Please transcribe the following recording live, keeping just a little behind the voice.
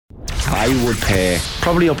I would pay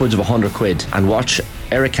probably upwards of 100 quid and watch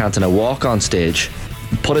Eric Cantona walk on stage,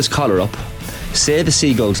 put his collar up, say the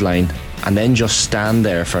Seagulls line, and then just stand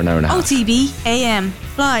there for an hour and a half. OTB AM,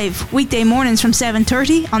 live weekday mornings from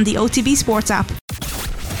 7:30 on the OTB Sports app.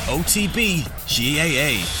 OTB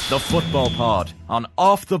GAA, the football pod on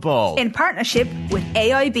Off the Ball. In partnership with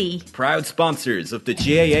AIB. Proud sponsors of the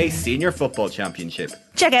GAA Senior Football Championship.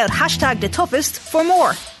 Check out #TheToughest for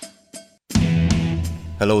more.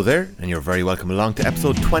 Hello there, and you're very welcome along to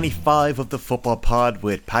episode 25 of the Football Pod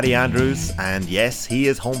with Paddy Andrews, and yes, he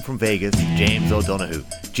is home from Vegas, James O'Donoghue.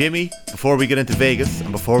 Jimmy, before we get into Vegas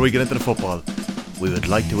and before we get into the football, we would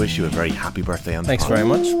like to wish you a very happy birthday on the Thanks pod. very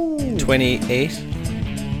much. 28.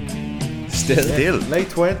 Still. Late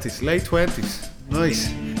 20s.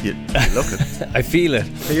 Nice. You look it. I feel it.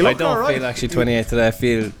 You look I don't alright. feel actually 28 today. I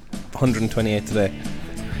feel 128 today.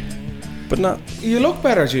 But not. You look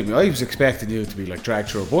better, Jimmy. I was expecting you to be like dragged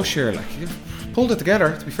through a bush here. Like, you've pulled it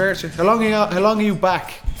together, to be fair to you. How long are you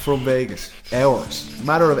back from Vegas? Hours. A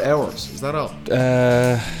matter of hours. Is that all?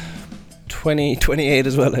 28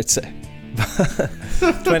 as well, I'd say.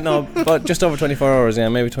 But just over 24 hours, yeah,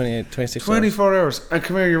 maybe 28, 26 24 hours. And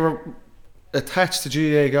come here, you were attached to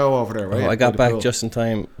GA Go over there, right? I got back just in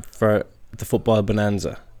time for the football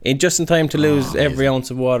bonanza. Just in time to lose every ounce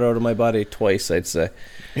of water out of my body twice, I'd say.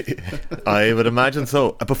 I would imagine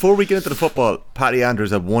so. Before we get into the football, Paddy Andrews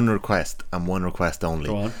had one request and one request only.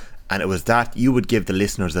 Go on. And it was that you would give the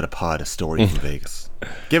listeners of the pod a story from Vegas.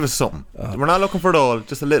 Give us something. We're not looking for it all,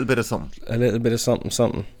 just a little bit of something. A little bit of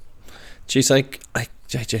something. Jeez, I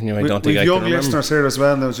genuinely don't think I can young remember. listeners here as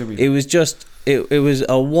well now, Jimmy. It was just it was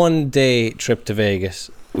a 1-day trip to Vegas,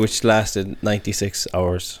 which lasted 96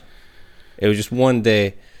 hours. It was just 1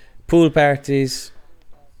 day. Pool parties,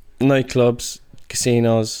 nightclubs,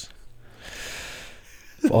 casinos,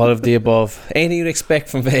 all of the above. Anything you'd expect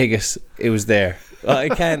from Vegas, it was there. I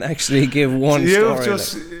can't actually give one story.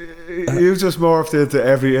 You've just morphed into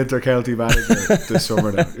every inter-county manager this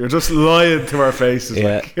summer now. You're just lying to our faces.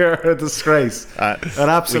 Yeah. Like, you're a disgrace. An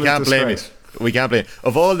absolute We can't blame disgrace. it. We can't blame it.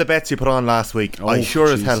 Of all the bets you put on last week, I sure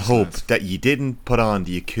as hell Jesus, hope lads. that you didn't put on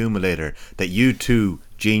the accumulator that you two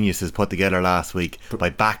geniuses put together last week by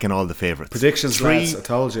backing all the favourites. Predictions, lads. I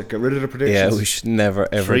told you. Get rid of the predictions. Yeah, we should never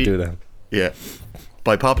ever do that. Yeah.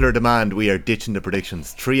 By popular demand, we are ditching the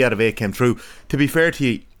predictions. 3 out of 8 came through. To be fair to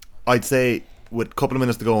you, I'd say with a couple of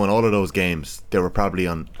minutes to go in all of those games, they were probably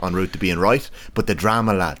en route to being right. But the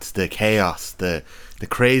drama, lads, the chaos, the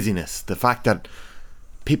craziness, the fact that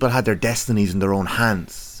people had their destinies in their own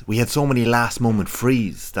hands. We had so many last moment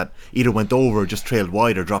frees that either went over, just trailed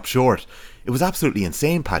wide or dropped short. It was absolutely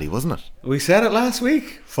insane, Paddy, wasn't it? We said it last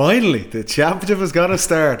week. Finally, the championship was going to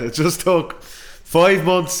start. It just took 5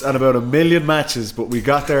 months and about 1 million matches, but we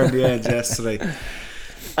got there in the end yesterday.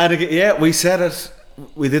 And again, yeah, we said it.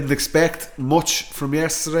 We didn't expect much from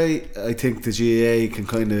yesterday. I think the GAA can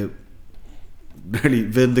kind of really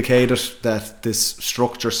vindicate it that this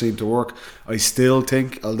structure seemed to work. I still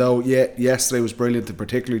think, although yesterday was brilliant, and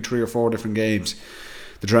particularly 3 or 4 different games,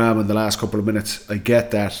 the drama in the last couple of minutes, I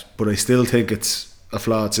get that, but I still think it's a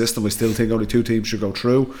flawed system. I still think only 2 teams should go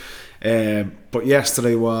through. But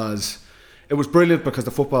yesterday was brilliant because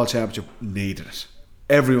the football championship needed it.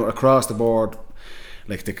 Everyone across the board,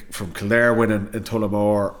 like from Kildare winning in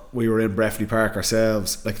Tullamore, we were in Breffni Park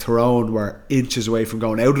ourselves. Like Tyrone were inches away from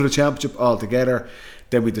going out of the championship altogether.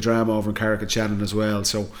 Then we had the drama over in Carrick and Shannon as well.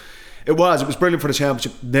 So it was brilliant for the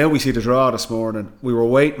championship. Now we see the draw this morning. We were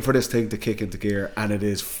waiting for this thing to kick into gear, and it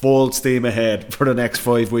is full steam ahead for the next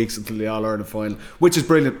 5 weeks until the All-Ireland final, which is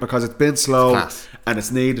brilliant because it's been slow and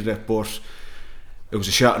it's needed it, but it was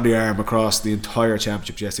a shot in the arm across the entire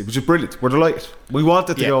championship yesterday, which is brilliant. We're delighted. We want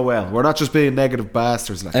it to go well. We're not just being negative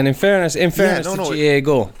bastards. Like. And in fairness to GAA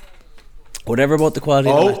Go, whatever about the quality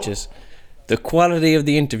of the matches, the quality of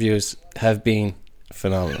the interviews have been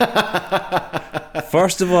phenomenal.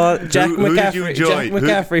 First of all, Jack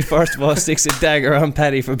McCaffrey first of all sticks a dagger on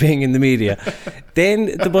Paddy for being in the media.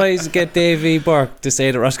 Then the boys get Davy Burke to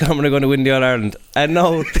say that Roscommon are going to win the All-Ireland. And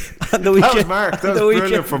now on the weekend, that was Mark. That was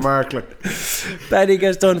brilliant for Mark. Paddy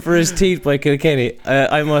gets done for his teeth by Kilkenny.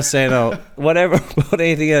 I must say now, whatever about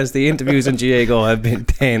anything else, the interviews on GAA Go have been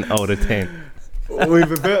 10 out of 10.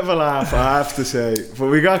 We've a bit of a laugh, I have to say, but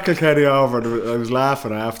we got Kilkenny over and I was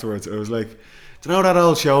laughing afterwards. I was like, do you know that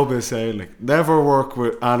old showbiz saying, like, never work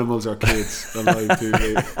with animals or kids on live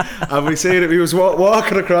TV? And we seen it. He was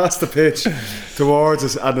walking across the pitch towards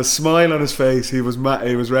us, and a smile on his face. He was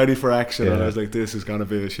ready for action, and I was like, this is going to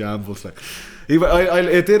be a shambles. Like,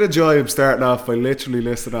 I did enjoy him starting off by literally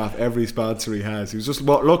listing off every sponsor he has. He was just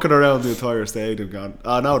looking around the entire stadium going,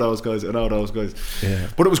 I know those guys. Yeah.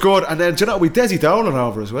 But it was good. And then, do you know, we Desi Dolan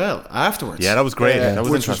over as well afterwards. Yeah, that was great. That was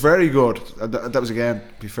which was very good. And that was, again,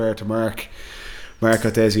 to be fair to Mark got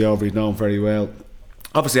Desi over. He'd known very well.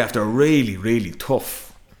 Obviously, after a really, really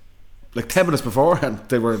tough, like 10 minutes beforehand,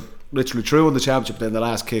 they were literally through in the championship. Then the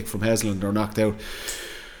last kick from Hesland, they're knocked out.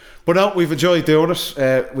 But no, we've enjoyed doing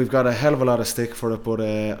it. We've got a hell of a lot of stick for it, but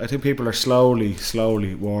I think people are slowly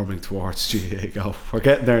warming towards GAA Go. We're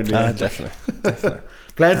getting there in the end. Definitely.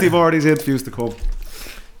 Plenty more of these interviews to come.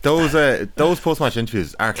 Those post-match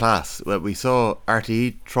interviews are class. We saw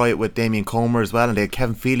RTE try it with Damien Comer as well, and they had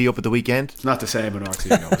Kevin Feely up at the weekend. It's not the same in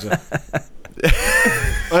RTE, though, is it?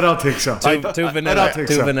 I don't think so. Too vanilla. I don't think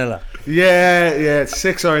so. Vanilla. Yeah, it's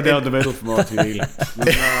 6 iron down the middle from RTE.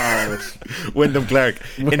 No, Wyndham Clark.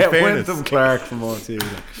 In fairness, Wyndham Clark from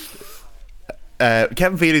RTE.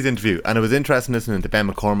 Kevin Feely's interview, and it was interesting listening to Ben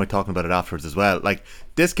McCormick talking about it afterwards as well. Like,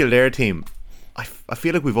 this Kildare team, I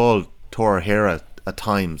feel like we've all tore our hair at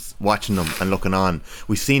times watching them and looking on.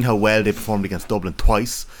 We've seen how well they performed against Dublin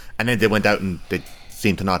twice, and then they went out and they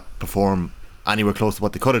seemed to not perform anywhere close to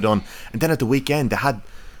what they could have done. And then at the weekend there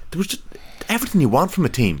was just everything you want from a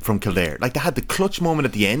team from Kildare. Like, they had the clutch moment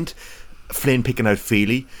at the end, Flynn picking out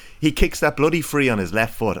Feely. He kicks that bloody free on his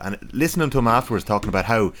left foot, and listening to him afterwards talking about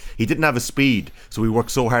how he didn't have a speed, so he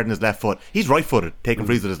worked so hard on his left foot. He's right footed, taking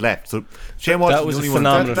frees with his left. So Shane Walsh, that was a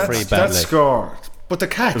phenomenal free that score. But the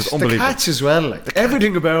catch as well, like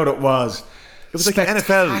everything about it was like an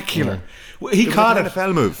NFL spectacular. He caught it.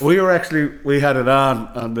 NFL move. We had it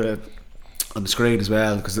on the screen as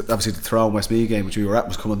well, because obviously the Tyrone Westmeath game which we were at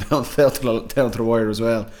was coming down to the wire as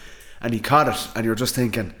well, and he caught it, and you're just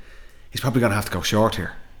thinking he's probably going to have to go short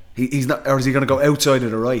here. He's not, or is he going to go outside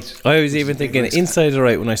of the right? I was even thinking inside the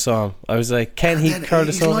right when I saw him. I was like, can he curl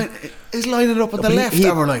this over? He's lining it up on the left,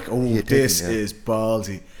 and we're like, this is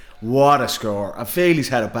ballsy. What a score. And Feely's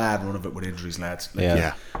had a bad run of it with injuries, lads.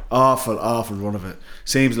 Like, awful run of it.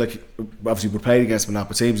 Seems like, obviously we're playing against him a lot,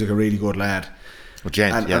 but seems like a really good lad.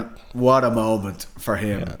 And what a moment for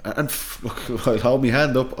him. And look, I'll hold my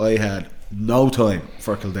hand up, I had no time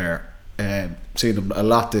for Kildare. Seen them a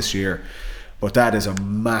lot this year, but that is a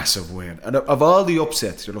massive win. And of all the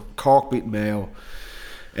upsets, you look, Cork beating Mayo,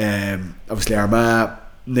 obviously Armagh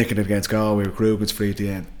nicking it against Galway with Kruger's free at the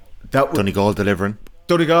end. Donegal delivering.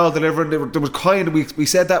 There was kind of, we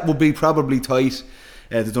said that would be probably tight,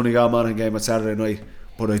 the Donegal Monaghan game on Saturday night,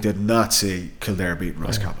 but I did not see Kildare beating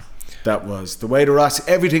Roscommon. That was the way the Rossi,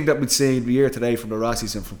 everything that we'd seen the year today from the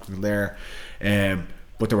Rossies and from Kildare,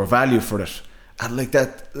 but there were value for it. And like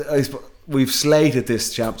that, we've slated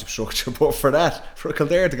this championship structure, but for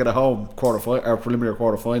Kildare to get a home preliminary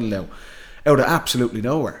quarter final now, out of absolutely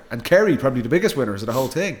nowhere, and Kerry probably the biggest winners of the whole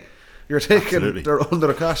thing. You're thinking they're under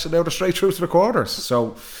the cash, and now they're straight through to the quarters.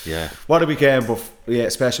 So what a weekend.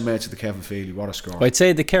 But special mention to Kevin Feely. What a score. I'd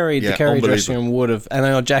say the Kerry dressing room would have, and I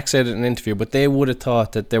know Jack said it in an interview, but they would have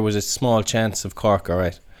thought that there was a small chance of Cork.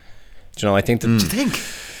 Alright, do you know, I think that. Do you think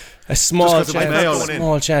a small chance?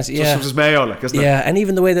 Small chance, yeah. Just because Mayo, like, isn't it? Yeah, and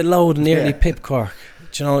even the way that Loud nearly pipped Cork.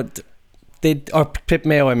 Do you know, or pipped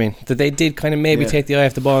Mayo. I mean, that they did kind of maybe take the eye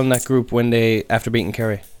off the ball in that group when after beating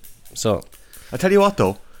Kerry. So I tell you what,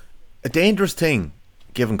 though, a dangerous thing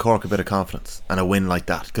giving Cork a bit of confidence and a win like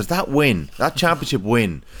that, because that championship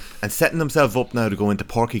win, and setting themselves up now to go into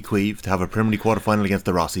Páirc Uí Chaoimh to have a preliminary quarter final against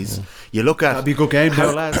the Rossies. You look at that'd be a good game,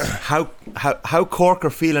 lads. How Cork are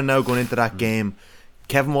feeling now going into that game.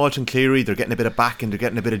 Kevin Walsh and Cleary, they're getting a bit of back and they're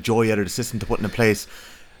getting a bit of joy out of the system to put in place.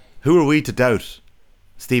 Who are we to doubt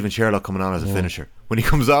Stephen Sherlock coming on as a finisher when he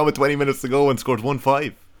comes on with 20 minutes to go and scores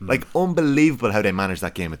 1-5? Like, unbelievable how they managed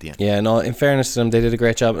that game at the end. Yeah, no, in fairness to them, they did a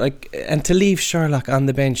great job. Like, and to leave Sherlock on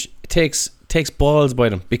the bench takes balls by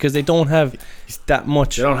them, because they don't have that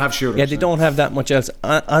much. They don't have shooters. Yeah, they don't have that much else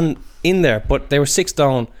in there. But they were 6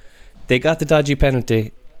 down. They got the dodgy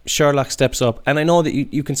penalty. Sherlock steps up, and I know that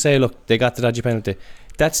you can say, look, they got the dodgy penalty.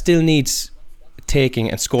 That still needs taking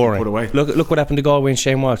and scoring. Put away. Look what happened to Galway and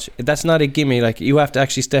Shane Walsh. That's not a gimme. Like, you have to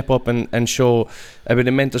actually step up and show a bit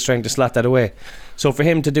of mental strength to slot that away. So for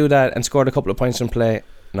him to do that and scored a couple of points in play,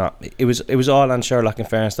 no, it was all on Sherlock. In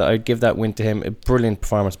fairness, that I'd give that win to him. A brilliant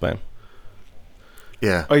performance by him.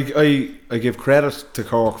 Yeah, I give credit to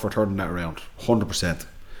Cork for turning that around 100%,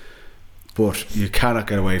 but you cannot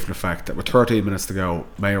get away from the fact that with 13 minutes to go,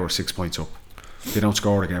 Mayo were 6 points up. They don't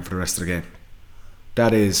score again for the rest of the game.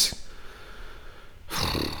 That is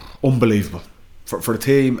unbelievable for the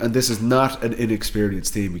team, and this is not an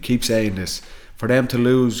inexperienced team. We keep saying this. For them to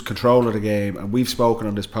lose control of the game, and we've spoken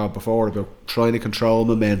on this pod before about trying to control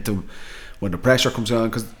momentum, when the pressure comes on,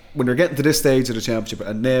 because when you're getting to this stage of the championship,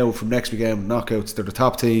 and now from next weekend knockouts, they're the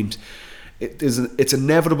top teams. It's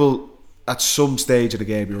inevitable at some stage of the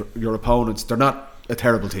game. Your opponents, they're not a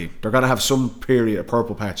terrible team. They're going to have some period, a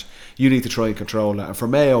purple patch. You need to try and control that. And for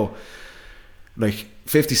Mayo, like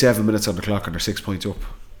 57 minutes on the clock and they're 6 points up,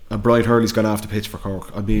 and Brian Hurley's gone off the pitch for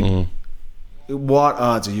Cork. I mean, what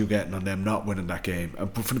odds are you getting on them not winning that game?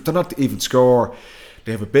 And for them to not even score,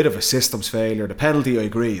 they have a bit of a systems failure. The penalty, I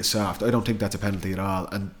agree, is soft. I don't think that's a penalty at all.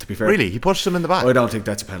 And to be fair, really, he pushed him in the back. I don't think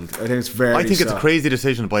that's a penalty. I think it's very. I think soft. it's a crazy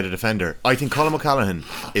decision by the defender. I think Colin McCallaghan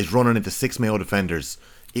is running into 6 Mayo defenders.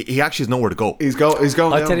 He actually has nowhere to go. He's going.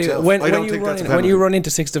 I'll tell you, himself. when you run into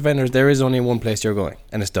 6 defenders, there is only one place you're going,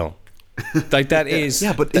 and it's down. Like that is.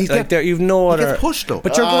 Yeah, but you've no other. He gets pushed though.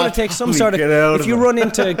 But you're going to take some sort of. If you run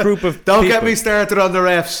into a group of. Don't people, get me started on the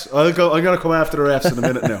refs. I'm going to come after the refs in a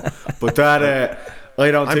minute now. But that. I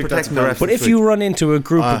don't think that's protecting the refs. But if you run into a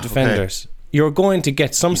group of defenders, you're going to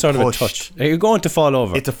get some sort of a touch. You're going to fall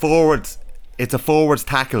over. It's a forwards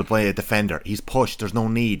tackle by a defender. He's pushed. There's no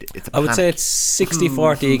need. I would say it's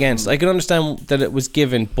 60-40 against. I can understand that it was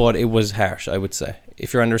given, but it was harsh, I would say,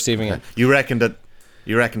 if you're on the receiving end. You reckon there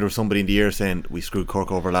was somebody in the ear saying, we screwed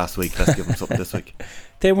Cork over last week, let's give them something this week?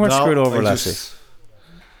 They weren't screwed over last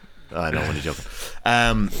week. I know, when you're joking.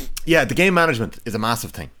 Yeah, the game management is a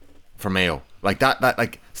massive thing for Mayo. Like that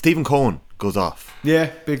like Stephen Cohen goes off.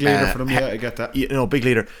 Yeah, big leader for them. Yeah, I get that. You know, big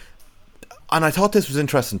leader. And I thought this was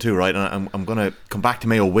interesting too, right? And I'm going to come back to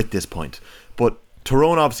Mayo with this point. But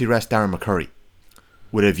Tyrone obviously rest Darren McCurry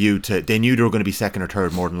with a view to, they knew they were going to be second or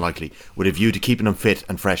third more than likely, with a view to keeping them fit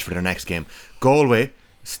and fresh for their next game. Galway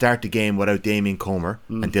start the game without Damien Comer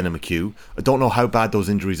and Dylan McHugh. I don't know how bad those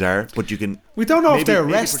injuries are, but you can. We don't know if they're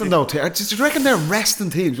resting though. I just reckon they're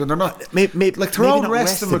resting teams when they're not. Like Tyrone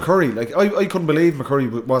resting McCurry. Like I couldn't believe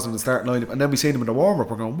McCurry wasn't in the starting lineup, and then we seen him in the warm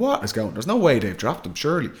up. We're going, what is going? There's no way they've dropped him.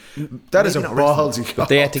 Surely that is a ballsy. But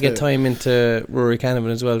they had to get time into Rory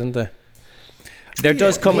Canavan as well, didn't they? There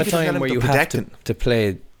does come a time where you have to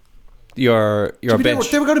play your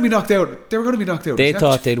bench. They were going to be knocked out. They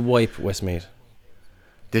thought they'd wipe Westmeath.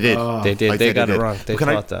 They did. They did. They got it wrong. They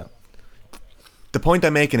thought that. The point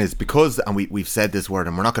I'm making is because, and we've said this word,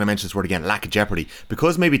 and we're not going to mention this word again, lack of jeopardy,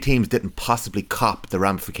 because maybe teams didn't possibly cop the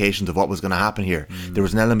ramifications of what was going to happen here. There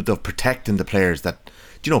was an element of protecting the players that,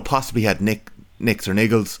 possibly had nicks or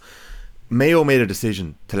niggles. Mayo made a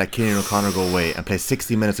decision to let Ciarán O'Connor go away and play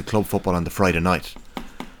 60 minutes of club football on the Friday night.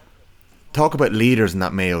 Talk about leaders in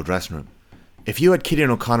that Mayo dressing room. If you had Ciarán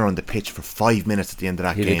O'Connor on the pitch for 5 minutes at the end of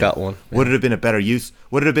that game, got one. Would it have been a better use?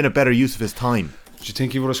 Would it have been a better use of his time? Do you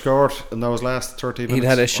think he would have scored in those last 13 minutes? He'd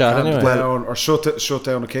had a shot anyway. Or shut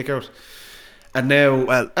down a kick out. And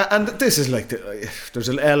now, and this is like, there's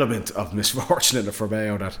an element of misfortune in it for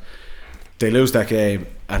Mayo that they lose that game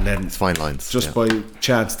and then it's fine lines. Just by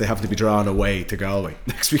chance, they have to be drawn away to Galway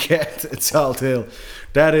next weekend at Salt Hill.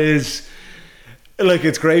 That is, like,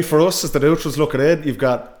 it's great for us as the neutrals looking in. You've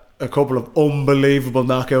got a couple of unbelievable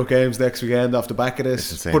knockout games next weekend off the back of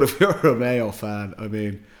this. But if you're a Mayo fan, I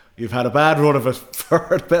mean, you've had a bad run of it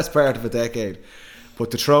for the best part of a decade. But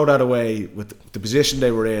to throw that away with the position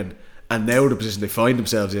they were in and now the position they find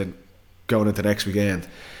themselves in going into next weekend,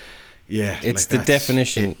 it's the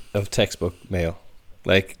definition of textbook Mayo.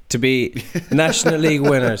 Like, to be National League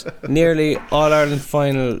winners, nearly All-Ireland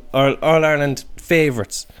final or All-Ireland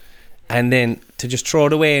favourites, and then to just throw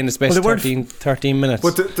it away in the space of 13 minutes.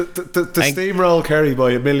 But the steamroll Kerry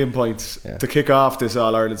by 1,000,000 points to kick off this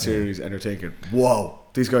All-Ireland series, and you're thinking, whoa,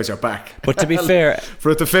 these guys are back. But to be fair,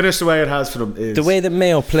 for it to finish the way it has for them is... The way that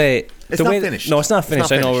Mayo play... It's not finished. No, it's not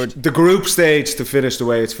finished. I know. The group stage to finish the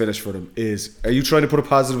way it's finished for them is... Are you trying to put a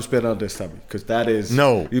positive spin on this, Tommy? Because that is...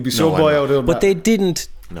 No. You'd be so boy out doing But that. they didn't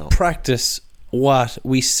practice what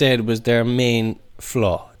we said was their main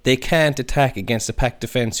flaw. They can't attack against a packed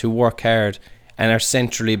defence who work hard and are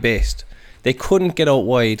centrally based. They couldn't get out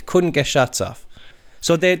wide, couldn't get shots off.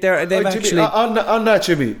 So they've actually... Jimmy, on that,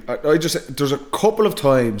 Jimmy, I just... There's a couple of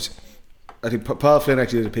times... I think Paul Flynn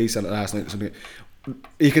actually did a piece on it last night or something.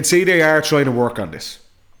 You can see they are trying to work on this.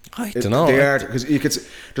 I don't know. They are, because you can see,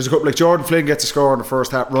 there's a couple, like Jordan Flynn gets a score in the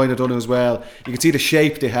first half, Ryan O'Donoghue as well. You can see the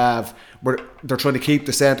shape they have where they're trying to keep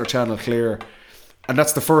the centre channel clear. And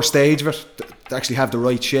that's the first stage of it, to actually have the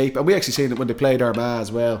right shape. And we actually seen it when they played Armagh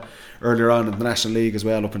as well, earlier on in the National League as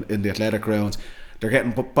well, up in the athletic grounds. They're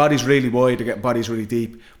getting bodies really wide, they're getting bodies really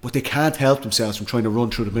deep, but they can't help themselves from trying to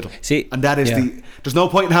run through the middle. See, and that is there's no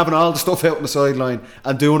point in having all the stuff out on the sideline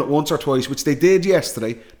and doing it once or twice, which they did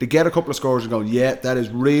yesterday. They get a couple of scores and going, that is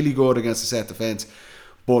really good against the set defence.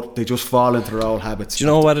 but they just fall into their old habits. Do you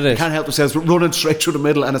know what it is? They can't help themselves but running straight through the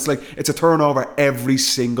middle, and it's like it's a turnover every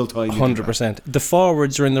single time. 100%. The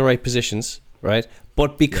forwards are in the right positions, right?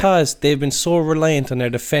 But because they've been so reliant on their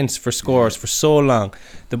defence for scores for so long,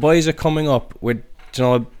 the boys are coming up with, you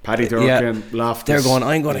know, Paddy Durkin, Loftus. They're going,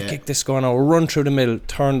 I'm going to kick this score now, run through the middle,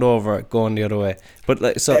 turned over, going the other way. But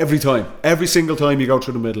like, so every single time you go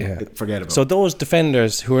through the middle, forget about it. So those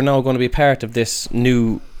defenders who are now going to be part of this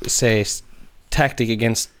new, say, tactic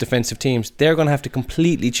against defensive teams, they're going to have to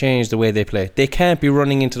completely change the way they play. They can't be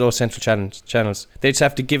running into those central channels. They just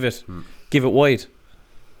have to give it wide,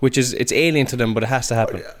 which is, it's alien to them, but it has to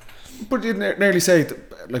happen. But you'd nearly say,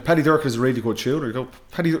 like, Paddy Durkin is a really good shooter. You go,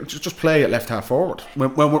 Paddy, just play at left half forward.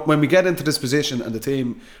 When we get into this position and the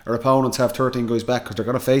team, our opponents have 13 guys back, because they're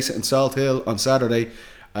going to face it in Salt Hill on Saturday,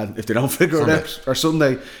 and if they don't figure it out, or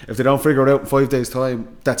Sunday, if they don't figure it out in 5 days'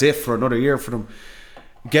 time, that's it for another year for them.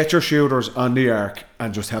 Get your shooters on the arc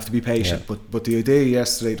and just have to be patient. But the idea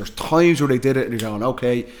yesterday, there's times where they did it and you're going,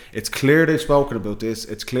 okay, it's clear they've spoken about this,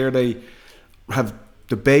 it's clear they have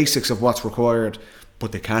the basics of what's required,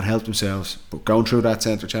 but they can't help themselves. But going through that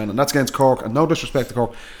centre channel, and that's against Cork, and no disrespect to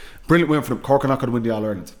Cork, brilliant win for them. Cork are not going to win the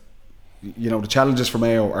All-Ireland. You know, the challenges for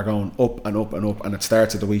Mayo are going up and up and up, and it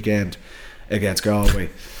starts at the weekend against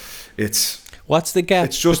Galway. What's the gap?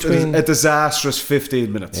 It's just between a disastrous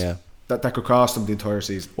 15 minutes. Yeah. That could cost them the entire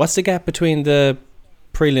season. What's the gap between the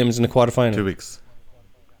prelims and the quarterfinal? 2 weeks.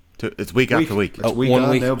 It's week after week. It's week 1 on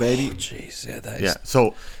week now, baby. Jeez, that is. Yeah.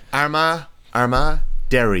 So Armagh,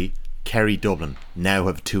 Derry, Kerry, Dublin now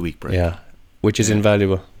have a 2 week break. Yeah, which is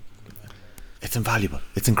invaluable. It's invaluable.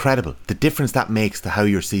 It's incredible. The difference that makes to how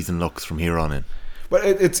your season looks from here on in. But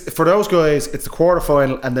it's for those guys, it's the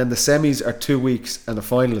quarterfinal, and then the semis are 2 weeks, and the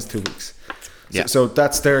final is 2 weeks. So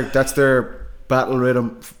that's their battle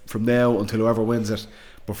rhythm from now until whoever wins it.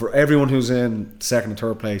 But for everyone who's in second and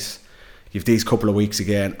third place, you've these couple of weeks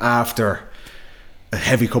again after a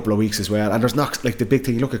heavy couple of weeks as well. And there's not, like, the big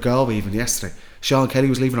thing. You look at Galway even yesterday. Sean Kelly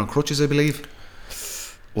was leaving on crutches, I believe.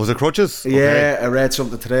 Was it crutches? Yeah, Okay. I read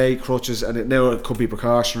something today, crutches, and now it could be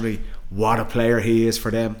precautionary. What a player he is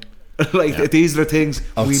for them. These are the things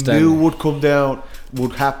we knew would come down,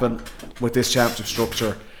 would happen with this championship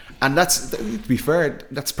structure. And that's, to be fair,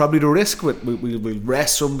 that's probably the risk. We'll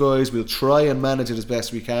rest some guys, we'll try and manage it as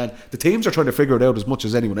best we can. The teams are trying to figure it out as much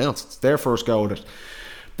as anyone else. It's their first go at it.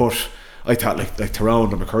 But I thought, like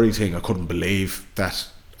Tyrone, the McCurry thing, I couldn't believe that.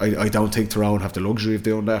 I don't think Tyrone have the luxury of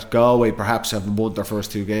doing that. Galway perhaps haven't won their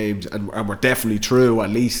first 2 games, and we're definitely through. At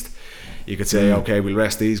least you could say, okay, we'll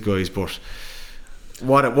rest these guys. But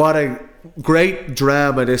what a great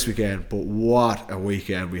drama this weekend, but what a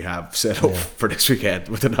weekend we have set up for this weekend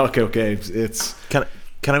with the knockout games. Can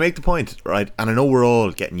I make the point, right? And I know we're all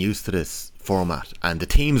getting used to this format, and the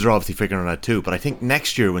teams are obviously figuring it out too, but I think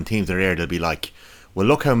next year when teams are there, they'll be like, well,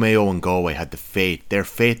 look how Mayo and Galway had their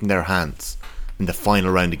fate in their hands in the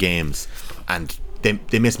final round of games, and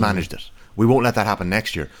they mismanaged it. We won't let that happen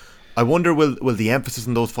next year. I wonder, will the emphasis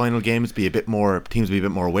in those final games be a bit more, teams be a bit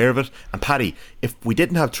more aware of it? And Paddy, if we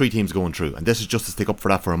didn't have 3 teams going through, and this is just to stick up for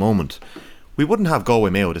that for a moment, we wouldn't have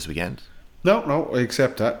Galway-Mayo this weekend. No, I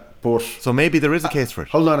accept that. But so maybe there is a case for it.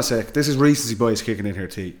 Hold on a sec. This is recency bias kicking in here,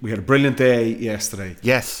 T. We had a brilliant day yesterday.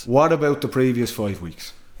 Yes. What about the previous 5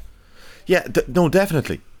 weeks? Yeah, no,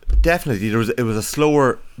 definitely. It was a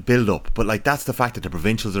slower build up, but like that's the fact that the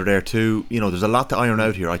provincials are there too. You know, there's a lot to iron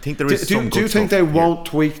out here. I think there is some good do you think stuff they here. won't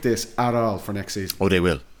tweak this at all for next season? Oh, they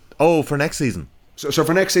will. Oh, for next season. So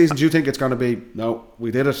for next season, do you think it's going to be, no,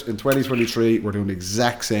 we did it in 2023, we're doing the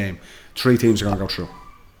exact same, 3 teams are going to go through?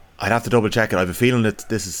 I'd have to double check it. I have a feeling that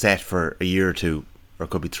this is set for a year or 2, or it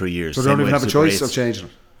could be 3 years. So they don't even have a choice of changing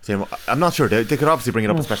it? I'm not sure. They could obviously bring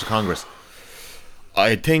it up in special Congress.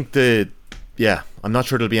 I think I'm not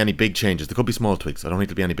sure there'll be any big changes. There could be small tweaks. I don't think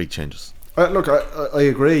there'll be any big changes. Look, I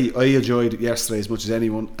agree. I enjoyed it yesterday as much as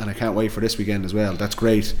anyone, and I can't wait for this weekend as well. That's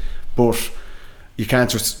great. But you can't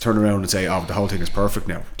just turn around and say, oh, the whole thing is perfect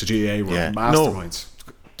now. The GAA were masterminds.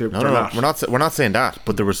 No, we're not saying that,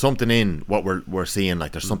 but there was something in what we're seeing.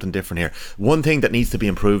 Like there's something different here. One thing that needs to be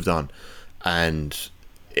improved on, and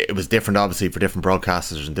it was different obviously for different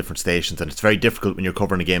broadcasters and different stations, and it's very difficult when you're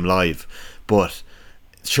covering a game live, but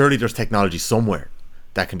surely there's technology somewhere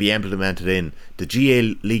that can be implemented in. The GA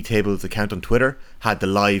league tables account on Twitter had the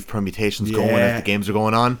live permutations going as the games are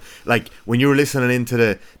going on. Like when you were listening into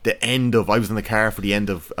the end of, I was in the car for the end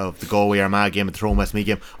of the Galway Armagh game and the Tyrone Westmeath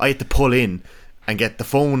game, I had to pull in and get the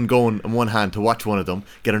phone going in one hand to watch one of them,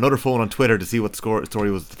 get another phone on Twitter to see what the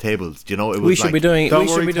story was at the tables. Do you know, it was we should be doing a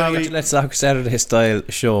Tommy, Let's Saturday style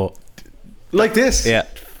show like this. Yeah,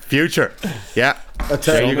 future. Yeah, I'll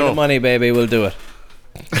tell you go. The money, baby, we'll do it.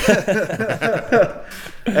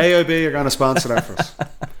 AIB are going to sponsor that for us.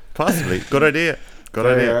 Possibly. Good idea. Good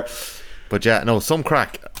idea. But yeah, no, some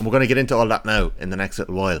crack. And we're going to get into all that now in the next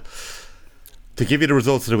little while. To give you the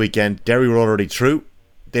results of the weekend, Derry were already through.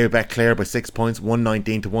 They bet Clare by 6 points,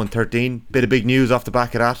 119 to 113. Bit of big news off the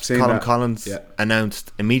back of that. Colin Collins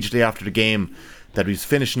announced immediately after the game that he was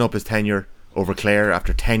finishing up his tenure over Clare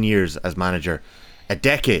after 10 years as manager. A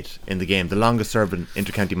decade in the game, the longest serving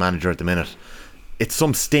intercounty manager at the minute. It's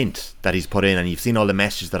some stint that he's put in, and you've seen all the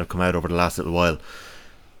messages that have come out over the last little while.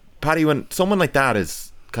 Paddy, when someone like that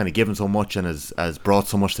is kind of given so much and has brought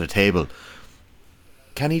so much to the table,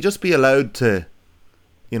 can he just be allowed to,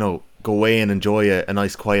 you know, go away and enjoy a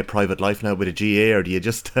nice quiet private life now with a GA, or do you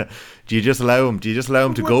just allow him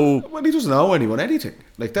to go? Well, he doesn't owe anyone anything.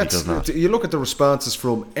 Like, that's, you look at the responses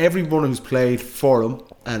from everyone who's played for him,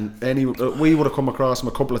 and we would have come across him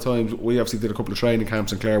a couple of times. We obviously did a couple of training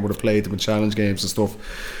camps, and Clare would have played him in challenge games and stuff,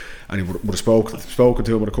 and he would have spoken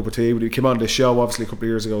to him with a cup of tea. But he came on this show obviously a couple of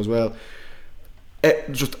years ago as well.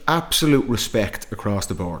 Just absolute respect across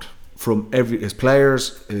the board from his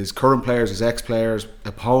players, his current players, his ex-players,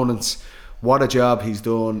 opponents. What a job he's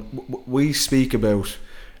done. We speak about,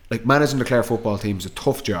 like, managing the Clare football team is a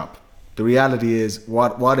tough job. The reality is,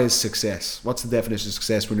 what is success? What's the definition of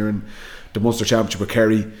success when you're in the Munster Championship with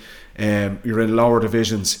Kerry? You're in lower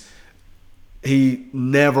divisions. He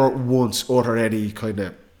never once uttered any kind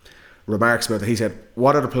of remarks about that. He said,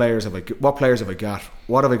 what players have I got?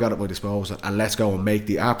 What have I got at my disposal? And let's go and make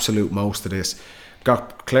the absolute most of this.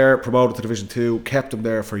 Got Clare promoted to Division 2, kept them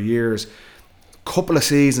there for years. Couple of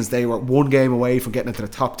seasons they were one game away from getting into the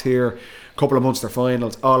top tier. Couple of Munster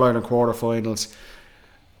finals, All-Ireland quarter-finals.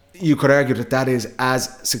 You could argue that is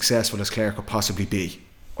as successful as Clare could possibly be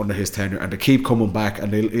under his tenure, and to keep coming back.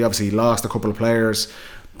 And he obviously lost a couple of players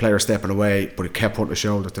stepping away, but he kept putting a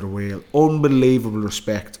shoulder to the wheel. Unbelievable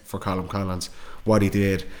respect for Colin Collins, what he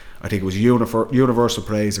did. I think it was universal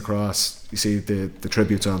praise across. You see the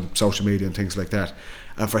tributes on social media and things like that.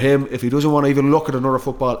 And for him, if he doesn't want to even look at another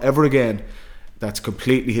football ever again, that's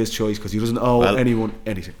completely his choice, because he doesn't owe anyone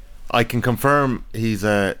anything. I can confirm he's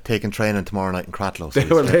taking training tomorrow night in Cratloe.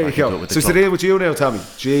 So well, there you go. So it's the deal with you now, Tommy.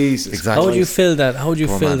 Jesus. Exactly. How would you fill that? How would you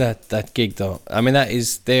fill that gig though? I mean,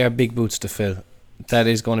 they are big boots to fill. That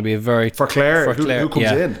is going to be a very for Clare who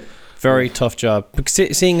comes in. Very tough job.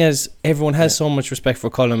 Because seeing as everyone has so much respect for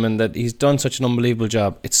Colin and that he's done such an unbelievable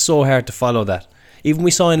job, it's so hard to follow that. Even we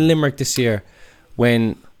saw in Limerick this year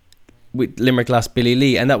when Limerick lost Billy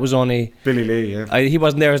Lee, and that was only Billy Lee. Yeah, he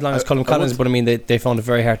wasn't there as long as Colin Collins, but I mean they found it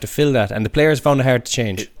very hard to fill that, and the players found it hard to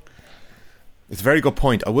change. It's a very good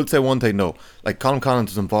point. I would say one thing though, like Colin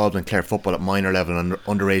Collins was involved in Clare football at minor level and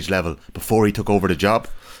underage level before he took over the job.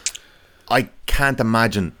 I can't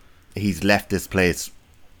imagine he's left this place,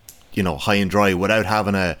 you know, high and dry without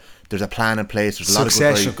having there's a plan in place. There's a lot of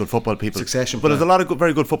very good football people. But there's a lot of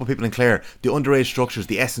very good football people in Clare. The underage structures,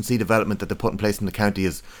 the S&C development that they put in place in the county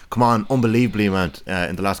has come on unbelievably amount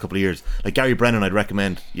in the last couple of years. Like Gary Brennan, I'd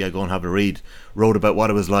recommend go and have a read, wrote about what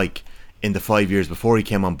it was like in the 5 years before he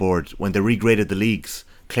came on board when they regraded the leagues.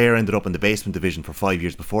 Clare ended up in the basement division for 5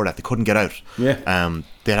 years before that. They couldn't get out. They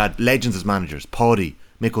had legends as managers. Paddy,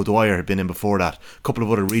 Mick O'Dwyer had been in before that. A couple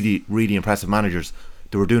of other really, really impressive managers.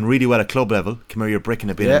 They were doing really well at club level. Camaria Bricken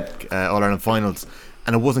had been in All-Ireland finals,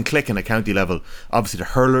 and it wasn't clicking at county level. Obviously the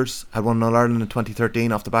Hurlers had won All-Ireland in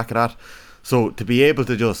 2013 off the back of that. So to be able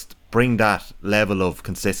to just bring that level of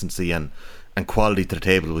consistency and quality to the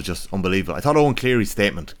table was just unbelievable. I thought Owen Cleary's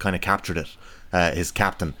statement kind of captured it. His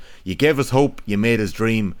captain, you gave us hope, you made us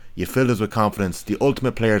dream, you filled us with confidence, the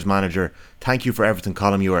ultimate players manager. Thank you for everything,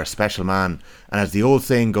 Colin. You are a special man. And as the old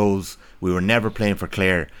saying goes, we were never playing for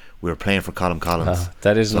Clare, we were playing for Colin Collins.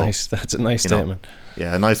 That is nice. That's a nice statement.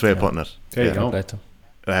 A nice way of putting it. There you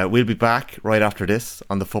go. We'll be back right after this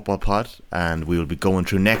on the Football Pod, and we will be going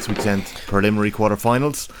through next weekend's preliminary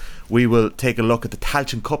quarter-finals. We will take a look at the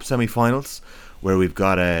Tailteann Cup semi-finals, where we've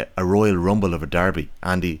got a Royal Rumble of a derby.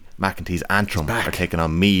 Andy McEntee's Antrim are taking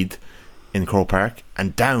on Meath in Croke Park,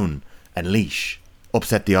 and Down and Laois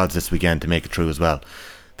upset the odds this weekend to make it through as well.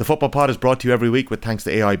 The Football Pod is brought to you every week with thanks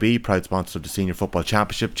to AIB, proud sponsor of the Senior Football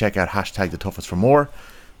Championship. Check out #TheToughest for more.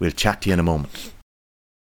 We'll chat to you in a moment.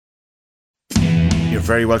 You're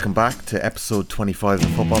very welcome back to episode 25 of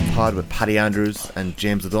the Football Pod with Paddy Andrews and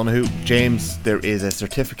James O'Donoghue. James, there is a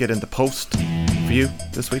certificate in the post for you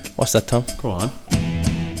this week. What's that, Tom? Go on.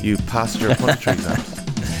 You passed your punditry exams.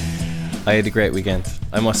 I had a great weekend,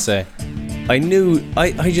 I must say. I knew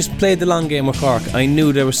I just played the long game with Cork. I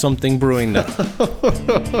knew there was something brewing there.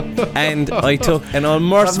 And I took an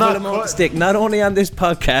unmerciful amount of stick, not only on this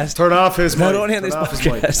podcast, Turn off his mic. not only on this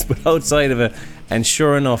podcast, but outside of it. And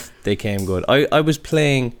sure enough, they came good. I was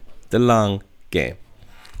playing the long game.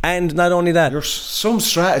 And not only that, You're some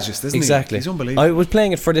strategist, isn't exactly. he? He's unbelievable. I was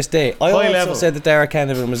playing it for this day. I High also level. said that Derek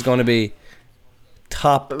Canavan was going to be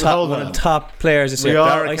top Hold one on. of the top players this We year.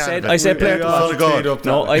 are I said player to watch.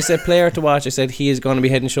 No, I said player to watch. I said he is going to be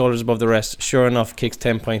head and shoulders above the rest. Sure enough, kicks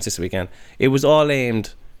 10 points this weekend. It was all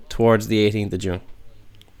aimed towards the 18th of June.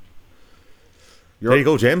 There you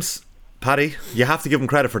go, James. Paddy, you have to give him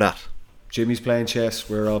credit for that. Jimmy's playing chess,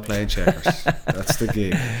 we're all playing checkers. That's the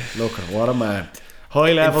game. Look at what a man.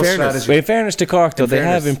 High level strategy. But in fairness to Cork, though, they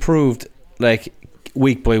have improved like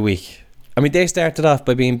week by week. I mean, they started off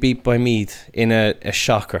by being beat by Meath in a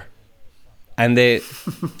shocker. And they...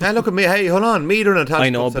 Hey, look at me. Hey, hold on. Meath are in a I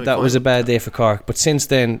know, but that was a bad day for Cork. But since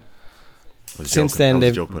then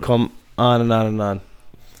they've come on and on and on.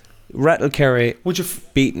 Rattlekerry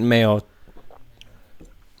beaten Mayo.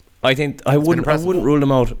 I think I wouldn't rule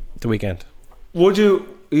them out the weekend. Would you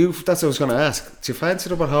that's what I was going to ask. Do you fancy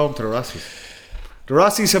them at home to the Rossies? The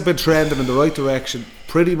Rossies have been trending in the right direction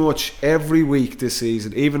pretty much every week this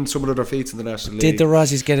season, even some of their defeats in the National League. Did the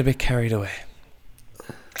Rossies get a bit carried away?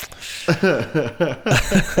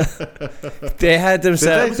 They had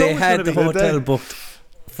themselves. They had the hotel booked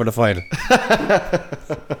for the final.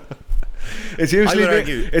 It's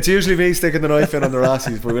usually me sticking the knife in on the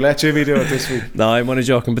Rossies, but we'll let Jimmy do it this week. No, I'm only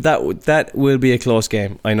joking, but that will be a close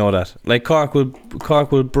game. I know that. Like Cork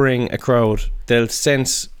will bring a crowd. They'll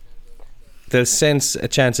sense a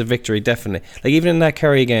chance of victory, definitely. Like even in that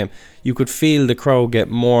Kerry game, you could feel the crowd get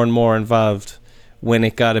more and more involved when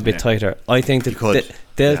it got a bit tighter. I think that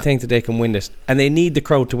they'll think that they can win this, and they need the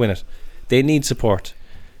crowd to win it. They need support.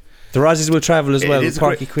 The Rossies will travel as well.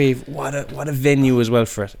 Parky Queeve, what a venue as well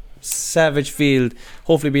for it. Savage field.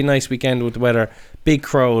 Hopefully be a nice weekend with the weather. Big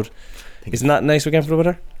crowd. Is it not a nice weekend for the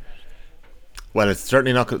weather? Well, it's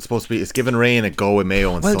certainly not supposed to be. It's given rain at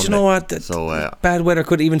Galway-Mayo on Sunday. Well, do you know what? Bad weather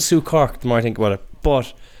could even suit Cork, the more I think about it.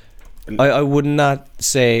 But I would not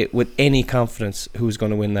say with any confidence who's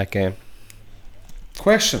going to win that game.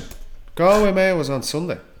 Question. Galway-Mayo was on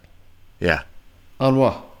Sunday. Yeah. On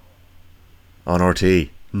what? On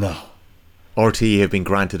RTE. No. RTE have been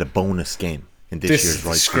granted a bonus game in this year's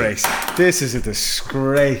right. Disgrace. This is a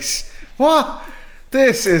disgrace. What?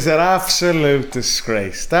 This is an absolute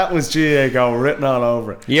disgrace. That was GA goal written all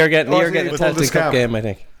over it. You're getting a Celtic Cup game, I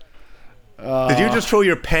think. Did you just throw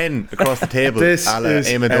your pen across the table This a la is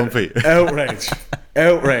Eamon Dunphy?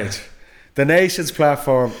 Outrage. The nation's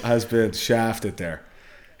platform has been shafted there.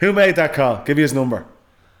 Who made that call? Give me his number.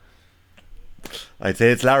 I'd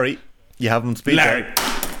say it's Larry. You have him speak.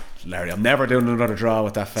 Larry, I'm never doing another draw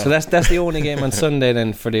with that fella. So that's the only game on Sunday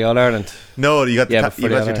then for the All-Ireland. No, you got you've got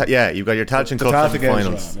your Tailteann Cup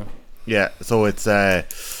finals. Yeah, so it's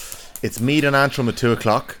Meath and Antrim at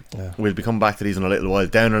 2:00. Yeah. We'll be coming back to these in a little while.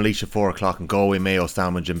 Down in Laois at 4:00 and Galway-Mayo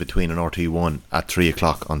sandwich in between and RT1 at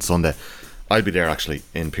 3:00 on Sunday. I'll be there actually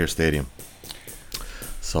in Pearse Stadium.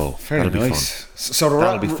 So Very that'll nice. be fun. So the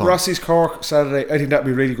Rossies Cork Saturday, I think that'd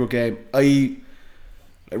be a really good game.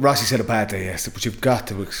 Rossies had a bad day yesterday, but you've got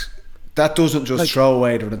to. That doesn't just throw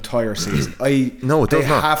away their entire season. No, it does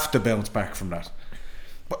not. They have to bounce back from that.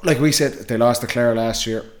 But like we said, they lost to Clare last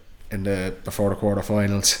year before the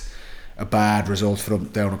quarterfinals. A bad result for them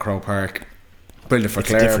down in Croke Park. Brilliant for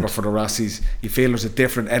Clare, but for the Rossies, you feel there's a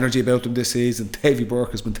different energy about them this season. Davy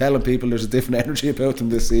Burke has been telling people there's a different energy about them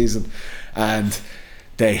this season, and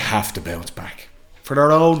they have to bounce back for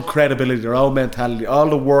their own credibility, their own mentality, all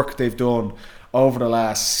the work they've done over the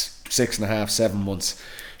last 6.5, 7 months.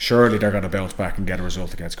 Surely they're going to bounce back and get a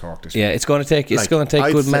result against Cork this week. Yeah, it's going to take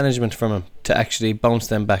good management from them to actually bounce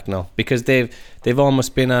them back now, because they've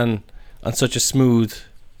almost been on such a smooth.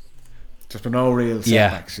 There's been no real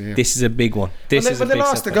setbacks. Yeah, this is a big one. They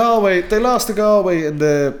lost to Galway. They lost to Galway in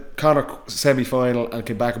the Connacht semi-final and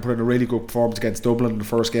came back and put in a really good performance against Dublin in the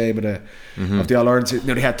first game of the All-Ireland.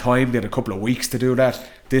 They had time. They had a couple of weeks to do that.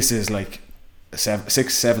 This is like a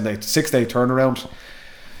 6-day turnaround.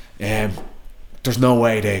 There's no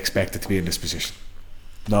way they expect it to be in this position.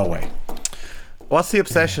 No way. What's the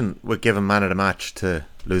obsession with giving man of the match to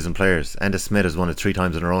losing players? Enda Smith has won it 3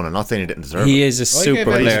 times in a row, and I'm not saying he didn't deserve it. He is a super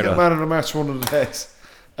player. Man of the match one of the days,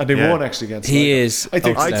 and they won actually against. He is. I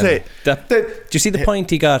think. I'd say. Do you see the point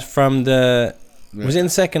he got from the? Was in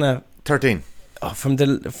second half. 13. Oh, from the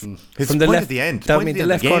left at the end. The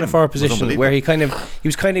left corner forward position where he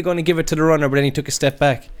was kind of going to give it to the runner, but then he took a step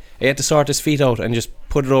back. He had to sort his feet out and just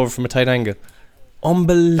put it over from a tight angle.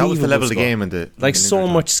 unbelievable. That was the level of the score. game in the like in so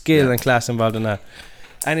Inter much time. skill and class involved in that.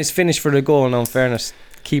 And his finish for the goal, now in fairness,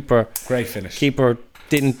 keeper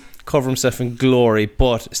didn't cover himself in glory,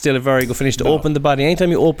 but still a very good finish to open the body.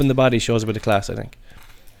 Anytime you open the body, shows a bit of class, I think.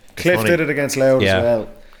 Cliff did it against Louth Yeah. as well.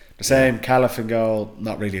 The same, Califf in goal,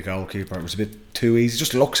 not really a goalkeeper. It was a bit too easy.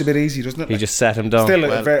 Just looks a bit easy, doesn't it? He just sat him down. Still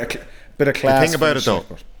Well, a bit of class. The thing about it finish, though,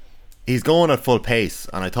 but- he's going at full pace,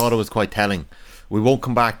 and I thought it was quite telling. We won't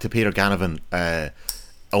come back to Peter Ganavan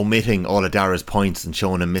omitting all of Dara's points and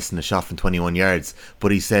showing him missing a shot from 21 yards,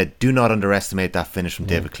 but he said, do not underestimate that finish from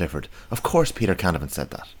David Clifford. Of course Peter Canavan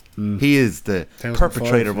said that. He is the 2005,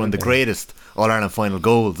 perpetrator of one of the great All-Ireland final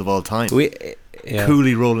goals of all time.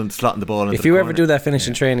 Coolly rolling, slotting the ball into If the you corner. ever do that finish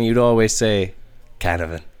in training, you'd always say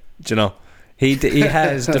Canavan. Do you know? He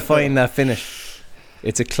has defined that finish.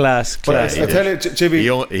 It's a class. But I tell you, Jimmy,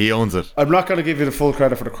 he owns it. I'm not going to give you the full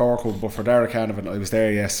credit for the Cork one, but for Dara Canavan, I was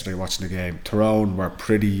there yesterday watching the game. Tyrone were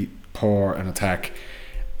pretty poor in attack.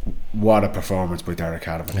 What a performance by Dara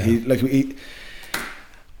Canavan. Yeah.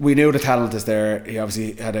 We knew the talent is there. He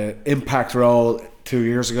obviously had an impact role 2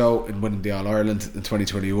 years ago in winning the All-Ireland in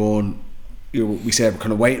 2021. We said we're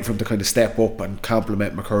kind of waiting for him to kind of step up and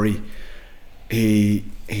complement McCurry.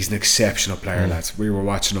 He's an exceptional player, lads. We were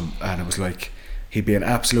watching him and it was like he'd be an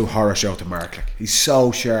absolute horror show to mark. Like, he's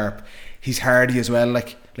so sharp. He's hardy as well.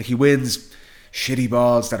 Like he wins shitty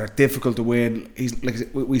balls that are difficult to win. He's like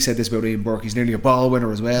we said this about Ian Burke. He's nearly a ball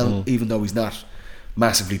winner as well, even though he's not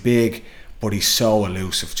massively big. But he's so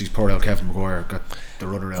elusive. Geez, poor old Kevin Maguire got the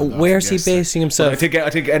run around. Where's he basing himself? But I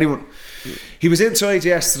think anyone. He was inside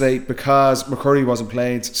yesterday because McCurry wasn't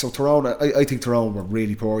playing. So Tyrone, I think Tyrone were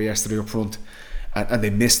really poor yesterday up front, and they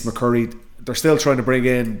missed McCurry. They're still trying to bring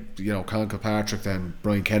in, Colin Kilpatrick and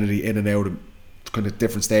Brian Kennedy in and out of kind of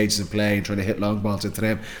different stages in play and trying to hit long balls into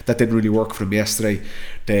them. That didn't really work for them yesterday.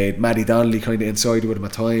 They had Matty Donnelly kind of inside with him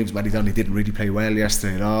at times. Matty Donnelly didn't really play well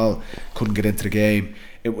yesterday at all. Couldn't get into the game.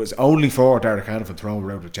 It was only for Derek Hannafin Tyrone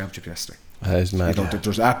were out of the championship yesterday. That is mad.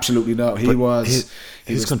 There's absolutely no. He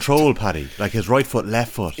was control, Paddy, like his right foot,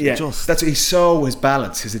 left foot. Yeah, he's so his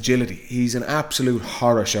balance, his agility. He's an absolute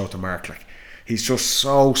horror show to mark. Like, he's just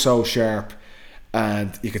so sharp,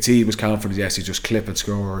 and you could see he was confident. Yes, he just clipping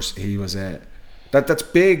scores. He was that's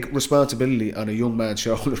big responsibility on a young man's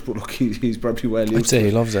shoulders. But look, he's probably well used. I'd say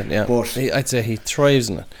he loves it. Yeah, but I'd say he thrives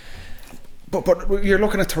in it. But you're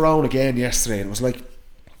looking at Tyrone again yesterday, and it was like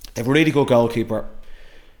they've a really good goalkeeper.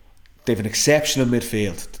 They've an exceptional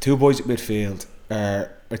midfield. The two boys at midfield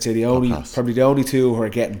are, I'd say, probably the only two who are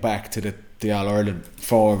getting back to the All-Ireland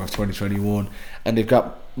form of 2021. And they've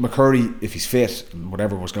got McCurry, if he's fit, and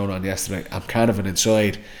whatever was going on yesterday, and Canavan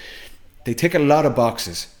inside. They tick a lot of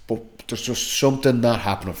boxes, but there's just something not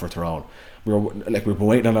happening for Tyrone. We've been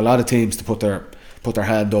waiting on a lot of teams to put their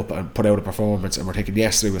hand up and put out a performance, and we're thinking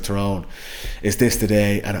yesterday with Tyrone, is this the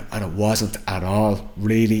day? And it wasn't at all.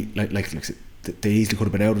 Really, like they easily could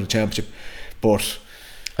have been out of the championship, but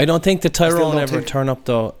I don't think the Tyrone ever turn up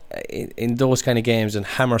though in those kind of games and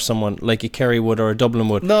hammer someone like a Kerry would or a Dublin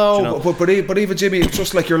would. No, but even Jimmy, it's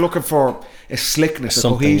just like you're looking for a slickness, a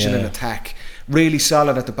cohesion in attack, really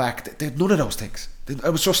solid at the back. They had none of those things. I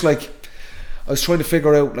was just like, I was trying to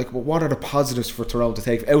figure out what are the positives for Tyrone to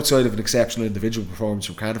take outside of an exceptional individual performance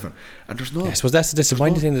from Canavan, and there's none. I suppose that's the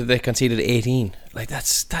disappointing thing, that they conceded 18. Like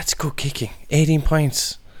that's good kicking. 18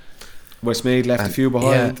 points. Westmeath left a few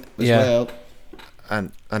behind as well.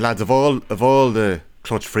 And lads, of all the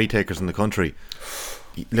clutch free takers in the country,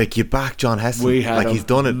 like, you back John Heston, we had he's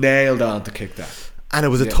done it, nailed on to kick that, and it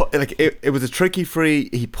was it was a tricky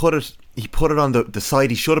free. He put it on the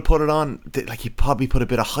side he should have put it on. Like, he probably put a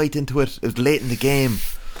bit of height into it. It was late in the game.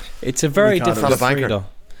 It's a very different free though.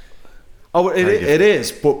 Oh, it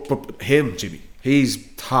is, but him, Jimmy,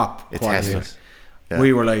 he's top quality. Yeah.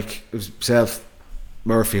 We were like, it was self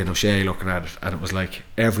Murphy and O'Shea looking at it, and it was like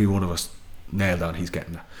every one of us nailed on. He's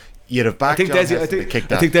getting that. You'd have backed John Heston to kick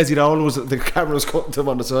that. I think Desi Nolan was, the camera was cutting to him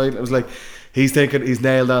on the side. It was like he's thinking he's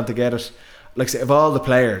nailed on to get it. Like, say, of all the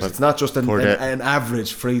players, it's not just an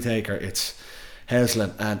average free taker. It's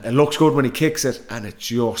Hesland, and it looks good when he kicks it, and it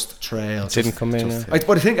just trails. It didn't come in. But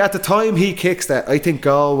I think at the time he kicks that, I think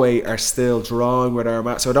Galway are still drawing with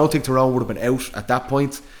Armagh, so I don't think Tyrone would have been out at that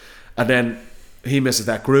point. And then he misses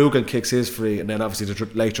that. Grugan kicks his free, and then obviously the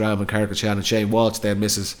late drama and Carrick-Chan and Shane Walsh then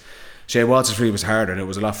misses. Shane Walsh's free was harder, and it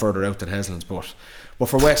was a lot further out than Hesland's. But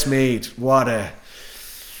for Westmeath,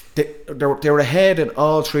 they were ahead in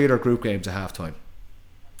all three of their group games at half time.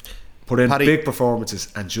 Put in big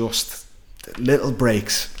performances and just little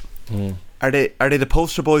breaks. Are they the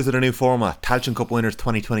poster boys of the new format? Tailteann Cup winners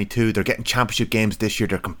 2022. They're getting championship games this year.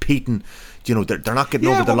 They're competing. You know, they're not getting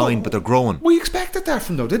over the line, but they're growing. We expected that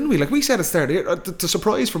from them, didn't we? Like we said at the start, the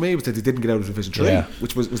surprise for me was that they didn't get out of Division 3,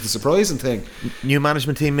 which was the surprising thing. New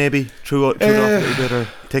management team maybe threw it off a little bit, or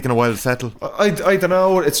taking a while to settle. I don't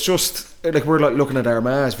know. It's just like we're like looking at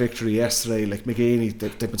Armagh's victory yesterday. Like McGeaney,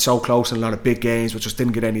 they've been so close in a lot of big games, but just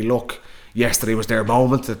didn't get any luck. Yesterday was their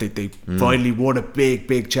moment that they finally won a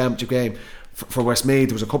big championship game. For Westmeath,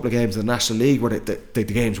 there was a couple of games in the National League where the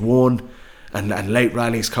games won, and late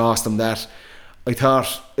rallies cost them that. I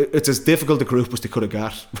thought it's as difficult a group as they could have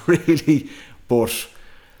got, really. But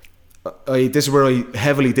this is where I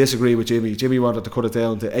heavily disagree with Jimmy. Jimmy wanted to cut it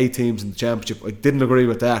down to 8 teams in the championship. I didn't agree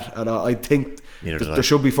with that, and I think there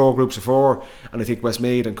should be 4 groups of 4, and I think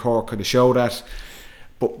Westmeath and Cork kind of show that.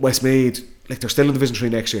 But Westmeath, like, they're still in Division 3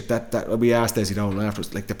 next year. That we asked Desi Dolan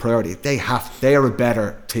afterwards, like, the priority, they are a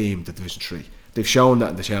better team than Division 3. They've shown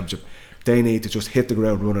that in the championship. They need to just hit the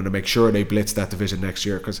ground running and make sure they blitz that division next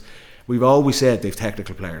year, because we've always said they've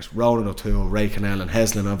technical players. Ronan O'Toole, Ray Cannell and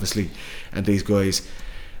Heslin, obviously, and these guys.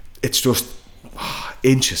 It's just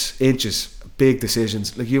inches, big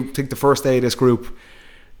decisions. Like, you think the first day of this group,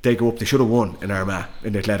 they go up, they should have won in Armagh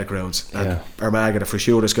in the athletic grounds, and Armagh get a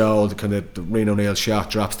fortuitous goal. The kind of the Reno O'Neill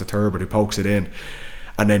shot drops to Turbot, who pokes it in,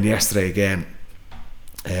 and then yesterday again,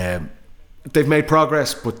 they've made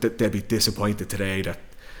progress, but they'll be disappointed today that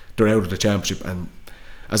they're out of the championship. And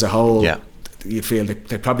as a whole, you feel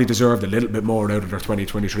they probably deserved a little bit more out of their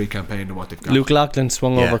 2023 campaign than what they've got. Luke Loughlin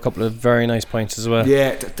swung over a couple of very nice points as well.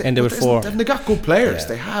 Ended with 4. They got good players.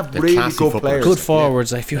 They have really good players. Good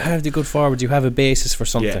forwards. If you have the good forwards, you have a basis for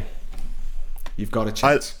something. You've got a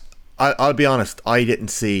chance. I'll be honest, I didn't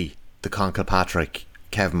see the Con Kilpatrick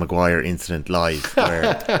Kevin Maguire incident live,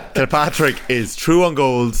 where Kilpatrick is true on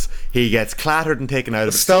goals, he gets clattered and taken out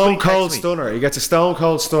of it. Stone cold stunner. He gets a stone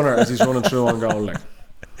cold stunner as he's running through on goal. Like.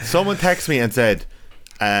 Someone texted me and said,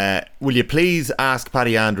 will you please ask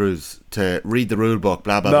Paddy Andrews to read the rule book,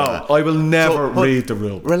 blah blah blah. No, I will never read the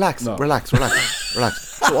rule book. Relax.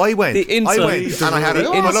 So I went and I had a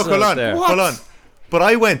hold on. But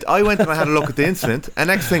I went and I had a look at the incident, and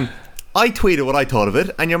next thing I tweeted what I thought of it,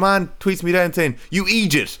 and your man tweets me down saying, "You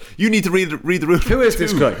idiot! You need to read the rule." Who is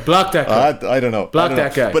this guy? Block that guy. I don't know.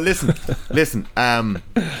 That guy. But listen.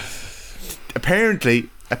 Apparently,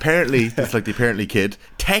 just like the apparently kid,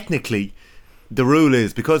 technically, the rule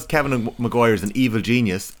is because Kevin Maguire is an evil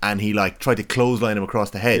genius, and he like tried to clothesline him across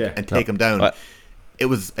the head and take him down. It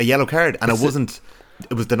was a yellow card, and it wasn't.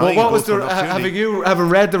 It was denying. Well, what was the having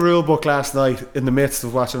read the rule book last night in the midst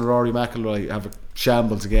of watching Rory McIlroy have a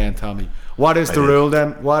shambles again, Tommy? What is the rule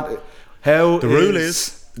then?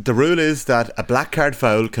 The rule is that a black card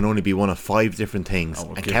foul can only be one of 5 different things,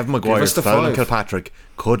 and Kevin Maguire's foul on Kilpatrick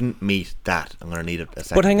couldn't meet that. I'm going to need a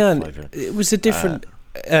second. But hang on, it was a different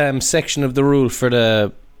section of the rule for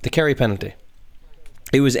the Kerry penalty.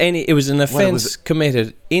 It was an offence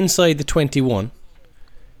committed inside the 21.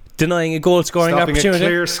 Denying a goal scoring opportunity.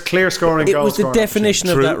 Clear scoring goal. It was the definition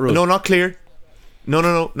of that rule. No, not clear.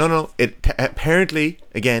 No. It apparently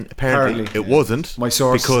it wasn't. My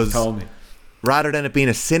sources told me. Rather than it being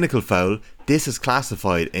a cynical foul, this is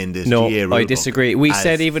classified in this GA rule. I disagree. We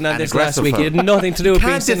said even on this last week, it had nothing to do with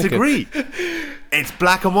being cynical. Can't disagree. It's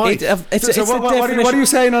black and white. What are you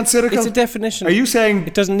saying on cynical? It's a definition. Are you saying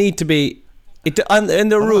it doesn't need to be? In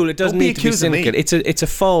the rule, it doesn't need to be cynical. It's a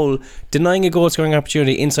foul, denying a goal scoring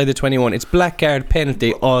opportunity inside the 21. It's black card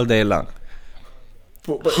penalty all day long.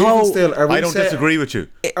 But even still, I don't disagree with you.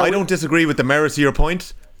 I don't disagree with the merits of your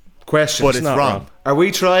point. Question, but it's wrong. Are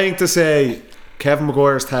we trying to say Kevin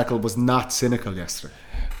Maguire's tackle was not cynical yesterday?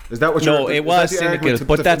 Is that what you're? No, it was cynical,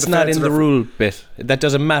 but that's not in the rule bit. That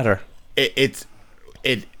doesn't matter.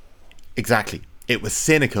 Exactly. It was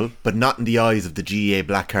cynical, but not in the eyes of the GA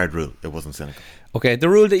black card rule. It wasn't cynical. Okay, the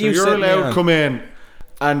rule that you said. You're allowed to come in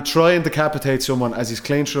and try and decapitate someone as he's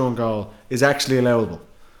clean through on goal is actually allowable.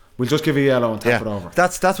 We'll just give you a yellow and tap it over.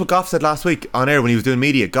 That's what Goff said last week on air when he was doing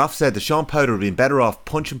media. Goff said that Sean Powder would have been better off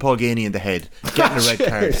punching Paul Ganey in the head, getting a red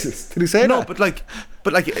card. Did he say that? No, but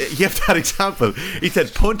you have that example. He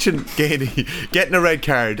said punching Ganey, getting a red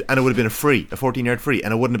card, and it would have been a 14-yard free,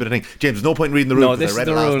 and it wouldn't have been a thing. James, there's no point in reading the rule because I read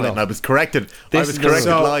it last night and I was corrected.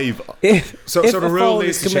 Live. If the rule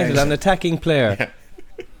is committed on an attacking player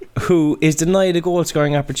who is denied a goal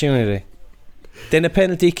scoring opportunity, then a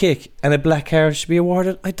penalty kick and a black card should be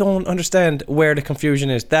awarded. I don't understand where the confusion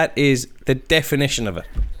is. That is the definition of it.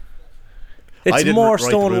 It's more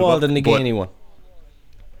stonewalled than the Ganey one.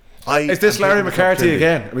 Is this Larry McCarthy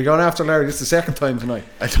again? Are we going after Larry? This is the second time tonight.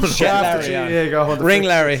 I don't know. Ring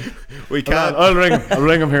Larry. We can't. I'll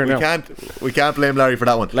ring him here now. We can't blame Larry for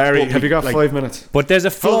that one. Larry, have you got 5 minutes? But there's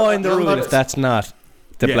a flaw in the rule if that's not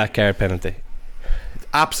the black card penalty.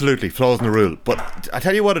 Absolutely, flaws in the rule. But I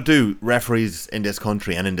tell you what to do, referees in this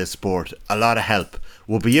country and in this sport, a lot of help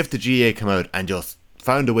would be if the GA come out and just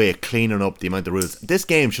found a way of cleaning up the amount of rules. This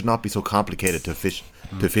game should not be so complicated to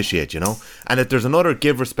officiate, you know. And if there's another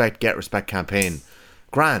give respect, get respect campaign,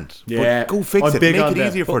 grand. Yeah, but go fix it. Make it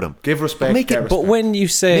easier for them. Give respect, get respect. But when you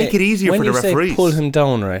say make it easier for the referees, pull him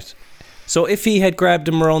down, right? So if he had grabbed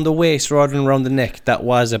him around the waist rather than around the neck, that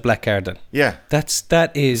was a black card. Then. Yeah,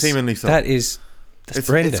 that is seemingly so. That's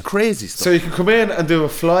it's crazy stuff. So you can come in and do a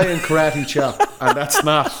flying karate chop, and that's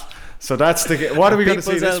not. So that's the. What are we going to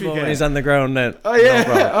see this weekend? When he's on the ground now. Oh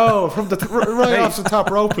yeah. From the right off the top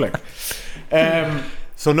rope, like.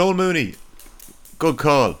 So Noel Mooney, good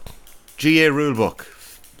call. GA rulebook,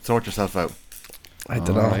 sort yourself out. I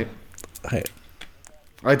don't know. Right.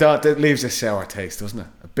 I thought it leaves a sour taste, doesn't it?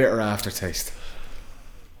 A bitter aftertaste.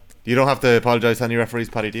 You don't have to apologise to any referees,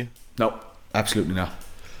 Paddy, do you? No, absolutely not.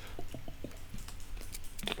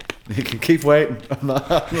 You can keep waiting. I'm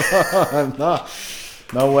not.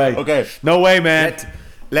 No way. Okay. No way, man.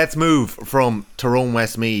 Let's move from Tyrone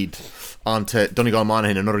Westmeath on to Donegal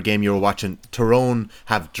Monaghan, another game you were watching. Tyrone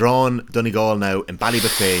have drawn Donegal now in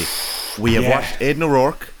Ballybuffet. We have watched Aidan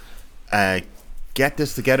O'Rourke get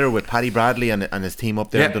this together with Paddy Bradley and his team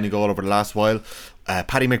up there in Donegal over the last while.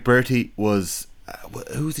 Paddy McBurty was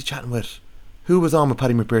who was he chatting with? Who was on with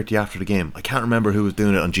Paddy McBurty after the game? I can't remember who was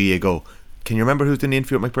doing it on GA Go. Can you remember who was doing the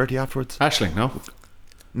interview with McBurty afterwards? Ashling, no?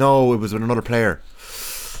 No, it was with another player.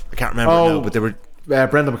 I can't remember now, but they were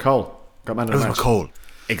Brendan McCall got man of the match. McCall,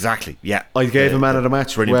 exactly. Yeah, I gave him man of the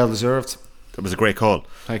match. Brilliant. Well deserved. It was a great call.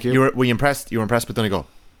 Thank you. Were you impressed? You were impressed with Donegal?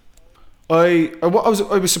 I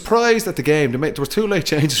was surprised at the game. There were two late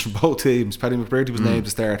changes from both teams. Paddy McBurty was named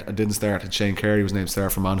to start and didn't start, and Shane Carey was named to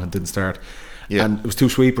start for Monaghan and didn't start. Yeah. And it was two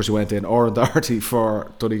sweepers who went in, Oran Doherty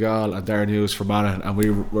for Donegal and Darren Hughes for Monaghan, and we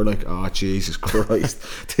were like, oh Jesus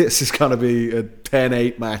Christ, this is going to be a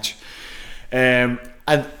 10-8 match. And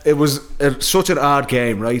it was such an odd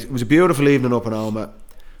game, right? It was a beautiful evening up in Alma.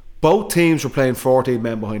 Both teams were playing 14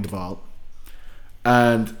 men behind the ball,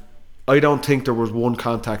 and I don't think there was one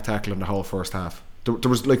contact tackle in the whole first half. There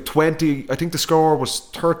was like 20. I think the score was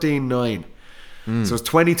 13-9. So it was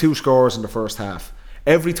 22 scores in the first half.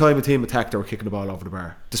 Every time a team attacked, they were kicking the ball over the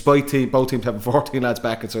bar, despite both teams having 14 lads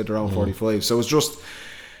back inside their own 45. So it was just,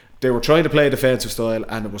 they were trying to play a defensive style,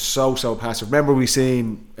 and it was so passive. Remember we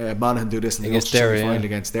seen Monaghan do this in the Ulster semi-final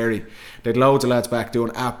against Derry. They had loads of lads back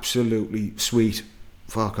doing absolutely sweet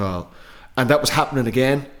fuck all, and that was happening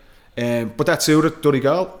again. But that suited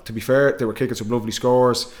Donegal. To be fair, they were kicking some lovely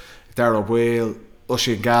scores. Darrell Whale,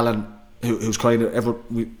 Oisin Gallen, who's kind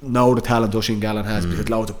of we know the talent Oisin Gallen has, but he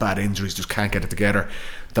had loads of bad injuries, just can't get it together.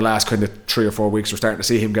 The last kind of 3 or 4 weeks we're starting to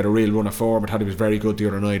see him get a real run of form. I thought he was very good the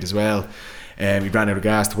other night as well. He ran out of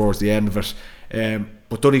gas towards the end of it.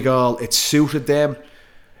 But Donegal, it suited them.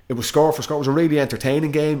 It was score for score. It was a really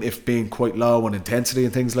entertaining game, if being quite low on intensity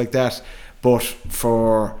and things like that. But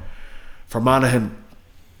for Monaghan,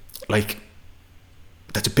 like,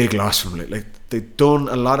 that's a big loss for them. Like they've done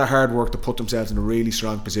a lot of hard work to put themselves in a really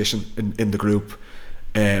strong position in the group,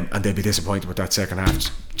 and they'll be disappointed with that second half.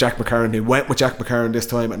 Jack McCarran, they went with Jack McCarran this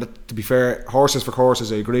time, and to be fair, horses for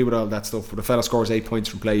courses, I agree with all that stuff. But a fella scores 8 points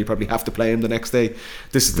from play, you probably have to play him the next day.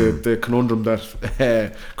 This is the conundrum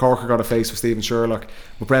that Cork are going to face with Stephen Sherlock.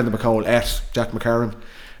 With Brendan McCall Jack McCarran,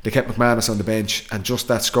 they kept McManus on the bench, and just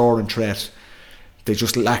that scoring threat, they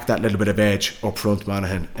just lacked that little bit of edge up front,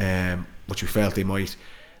 Monaghan, which we felt they might.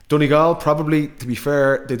 Donegal, probably, to be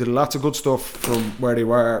fair, they did lots of good stuff from where they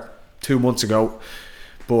were 2 months ago,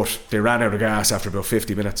 but they ran out of gas after about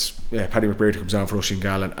 50 minutes. Paddy McBurty comes on for Oisin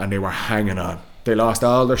Gallen, and they were hanging on. They lost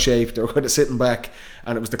all their shape. They were kind of sitting back,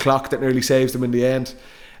 and it was the clock that nearly saves them in the end.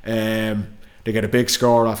 They get a big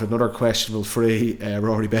score off another questionable free.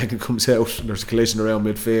 Rory Beckin comes out, and there's a collision around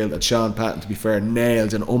midfield, and Sean Patton, to be fair,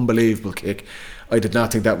 nails an unbelievable kick. I did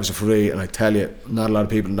not think that was a free, and I tell you, not a lot of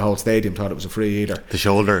people in the whole stadium thought it was a free either. The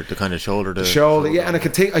shoulder, the kind of shoulder. The shoulder, yeah, and I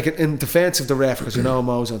can in defence of the ref, because you know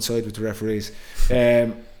Mo's on side with the referees.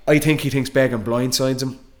 I think he thinks Beggan blindsides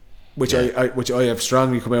him, which I have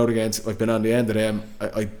strongly come out against. I've been on the end of them.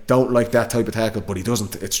 I don't like that type of tackle, but he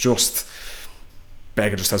doesn't. It's just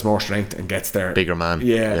Beggan just has more strength and gets there. Bigger man.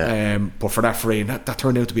 Yeah. But for that free, that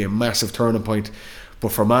turned out to be a massive turning point.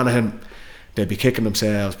 But for Monaghan, they'd be kicking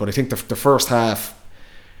themselves. But I think the first half,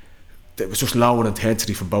 it was just low in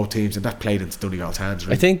intensity from both teams, and that played into Donegal's hands,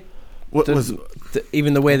 really. I think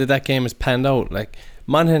even the way that game is panned out, like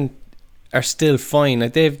Monaghan are still fine.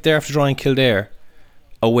 Like they're after drawing Kildare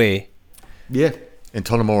away. Yeah, in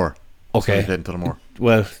Tullamore. Okay, in Tullamore.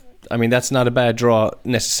 Well, I mean that's not a bad draw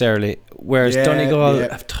necessarily. Whereas Donegal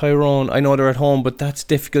have Tyrone. I know they're at home, but that's a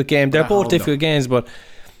difficult game. They're both difficult games, but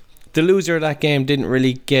the loser of that game didn't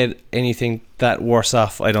really get anything that worse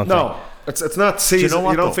off. I don't think. No, it's not season.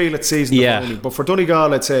 You don't feel it's season defining. But for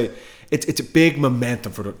Donegal, I'd say it's a big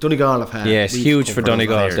momentum for Donegal. Have had it's huge for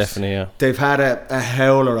Donegal. Definitely, yeah. They've had a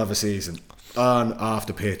howler of a season on off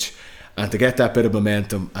the pitch, and to get that bit of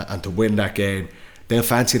momentum and to win that game, they'll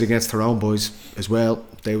fancy it against their own boys as well.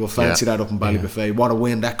 They will fancy that up in Ballybuffet. What a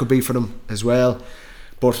win that could be for them as well.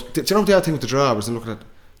 But do you know the other thing with the draw was looking at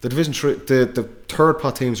the Division 3, the third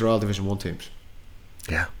pot teams are all Division 1 teams.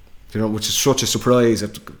 Yeah. You know, which is such a surprise.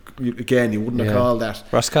 Again, you wouldn't have called that.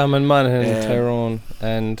 Roscommon, Monaghan, Tyrone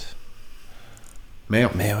and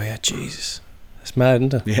Mayo. Yeah, Jesus. That's mad,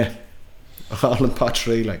 isn't it? Yeah. All in pot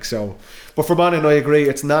 3, like so. But for Monaghan, I agree,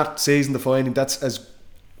 it's not season defining. That's as,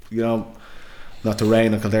 you know, not to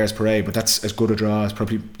rain on Kildare's parade, but that's as good a draw as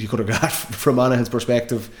probably you could have got from Monaghan's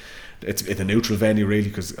perspective. It's a neutral venue really,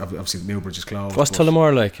 because obviously Newbridge is closed. What's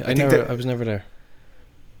Tullamore like? I was never there.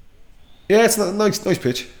 Yeah, it's a nice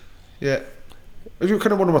pitch. Yeah, you're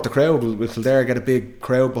kind of wondering what the crowd will Kildare get a big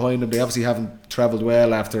crowd behind them. They obviously haven't travelled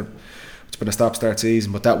well after it's been a stop-start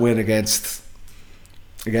season, but that win against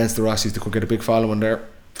the Rossies, they could get a big following there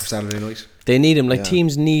for Saturday night. They need them.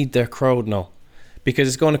 Teams need their crowd now, because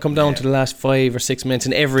it's going to come down to the last 5 or 6 minutes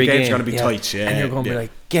in every game. The game's going to be tight, and you're going to be like,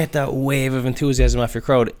 get that wave of enthusiasm off your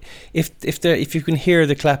crowd. If you can hear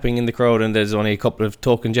the clapping in the crowd and there's only a couple of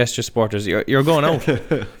token gesture supporters, you're going out.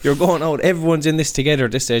 You're going out. Everyone's in this together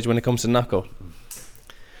at this stage when it comes to knockout.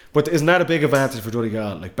 But isn't that a big advantage for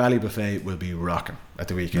Donegal? Like Ballybuffet will be rocking at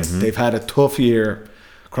the weekend. They've had a tough year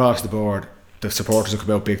across the board. The supporters will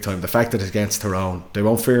come out big time. The fact that it's against Tyrone, they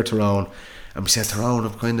won't fear Tyrone. And we said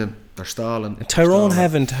Tyrone, they're stalling. Tyrone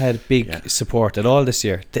haven't had big support at all this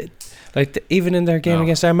year. Even in their game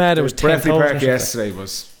against Armagh, it was 10,000. Breffni Park yesterday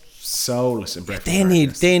was soulless in Breffni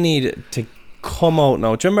Park. They need to come out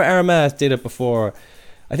now. Do you remember Armagh did it before?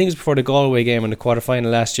 I think it was before the Galway game in the quarter-final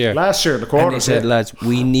last year. The quarter. And they said, lads,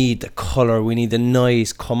 we need the colour, we need the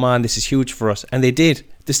noise. Come on, this is huge for us. And they did.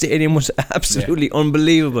 The stadium was absolutely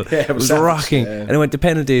unbelievable. Yeah, it was rocking. And it went to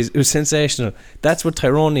penalties. It was sensational. That's what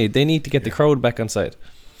Tyrone need. They need to get the crowd back on side.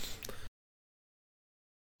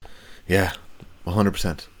 Yeah,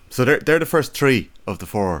 100%. So they're the first 3 of the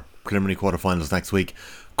 4 preliminary quarterfinals next week.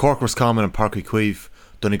 Cork, Roscommon and Páirc Uí Chaoimh,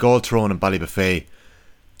 Donegal, Tyrone and Ballybuffet.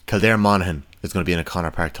 Kildare, Monaghan is going to be in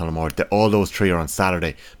O'Connor Park, Tullamore. All those 3 are on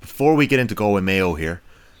Saturday. Before we get into Galway-Mayo here,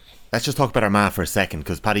 let's just talk about Armagh for a second,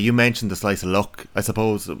 because Paddy, you mentioned the slice of luck. I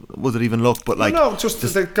suppose, was it even luck? But just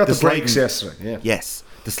they got the breaks yesterday. Yeah. Yes,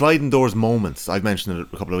 the sliding doors moments. I've mentioned it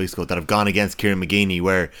a couple of weeks ago that have gone against Kieran McGeeney,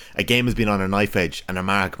 where a game has been on a knife edge and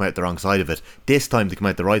Armagh come out the wrong side of it. This time they come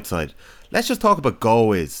out the right side. Let's just talk about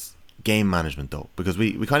Galway's game management though, because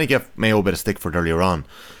we kind of gave Mayo a bit of stick for it earlier on.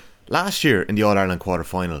 Last year in the All-Ireland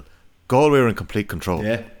quarter-final, Galway were in complete control.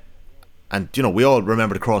 Yeah. And, we all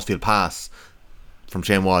remember the crossfield pass from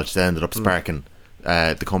Shane Walsh that ended up sparking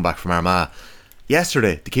the comeback from Armagh.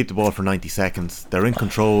 Yesterday, they keep the ball for 90 seconds. They're in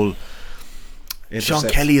control. Sean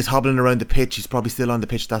Kelly is hobbling around the pitch. He's probably still on the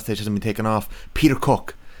pitch. That stage hasn't been taken off. Peter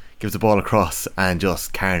Cook gives the ball across and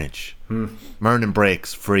just carnage. Mernon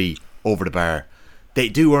breaks free over the bar. They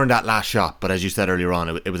do earn that last shot, but as you said earlier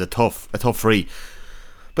on, it was a tough free.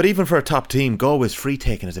 But even for a top team, Galway's free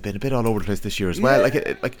taking has been a bit all over the place this year as well.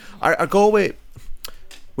 Are Galway?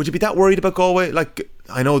 Would you be that worried about Galway?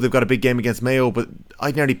 I know they've got a big game against Mayo, but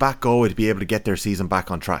I'd nearly back Galway to be able to get their season back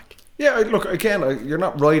on track. Yeah, look, again, you're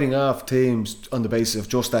not writing off teams on the basis of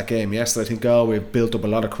just that game yesterday. I think Galway have built up a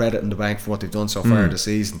lot of credit in the bank for what they've done so far this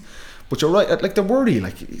season. But you're right, the worry,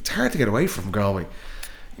 it's hard to get away from Galway.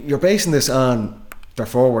 You're basing this on their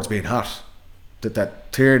forwards being hot.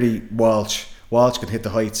 That Tierney, Walsh can hit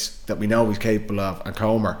the heights that we know he's capable of, and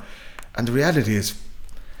Comer. And the reality is,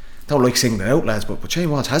 don't like singing it out, lads, but Shane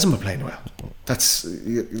Walsh hasn't been playing well. That's,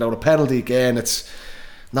 the penalty again, it's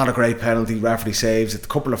not a great penalty. Rafferty saves it. A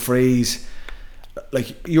couple of frees.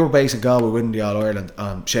 You're basing Galway winning the All-Ireland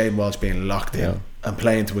on Shane Walsh being locked in and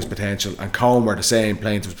playing to his potential, and Comer the same,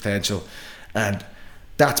 playing to his potential. And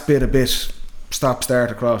that's been a bit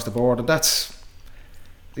stop-start across the board, and that's,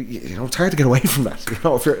 it's hard to get away from that.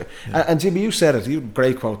 If you're, and Jimmy, you said it. You had a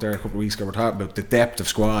great quote there a couple of weeks ago. We're talking about the depth of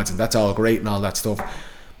squads, and that's all great and all that stuff.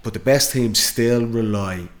 But the best teams still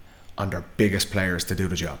rely on their biggest players to do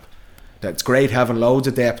the job. That's great having loads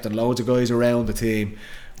of depth and loads of guys around the team,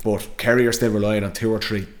 but Kerry are still relying on 2 or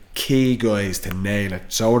 3 key guys to nail it.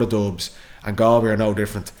 So are the Dubs, and Galway are no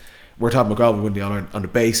different. We're talking about Galway winning the All-Ireland on the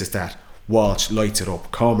basis that Walsh lights it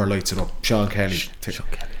up, Comer lights it up, Sean Kelly.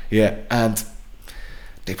 Yeah, and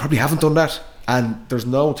they probably haven't done that. And there's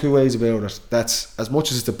no two ways about it. That's, as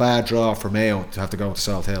much as it's a bad draw for Mayo to have to go to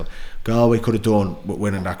Salt Hill, Galway could have done with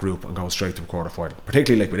winning that group and going straight to a quarter final.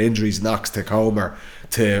 Particularly like with injuries, knocks to Comer,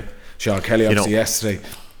 to Sean Kelly obviously yesterday.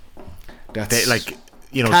 That's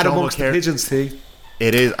cat amongst the pigeons, T.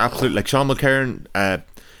 It is absolutely, like Sean McCarron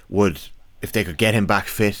would, if they could get him back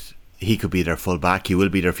fit, he could be their full back. He will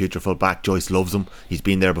be their future full back. Joyce loves him. He's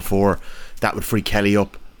been there before. That would free Kelly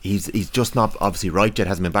up. He's just not obviously right yet.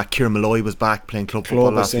 Hasn't been back. Kieran Malloy was back playing club football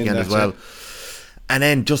last weekend as well. And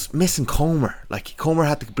then just missing Comer. Like, Comer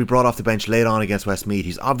had to be brought off the bench late on against Westmeath.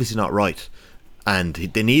 He's obviously not right. And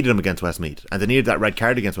they needed him against Westmeath. And they needed that red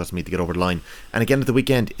card against Westmeath to get over the line. And again at the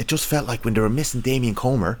weekend, it just felt like when they were missing Damien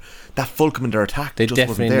Comer, that fulcrum in their attack just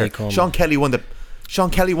wasn't there. Sean Kelly won the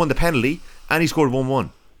penalty and he scored 1-1.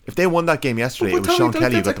 If they won that game yesterday, it was Sean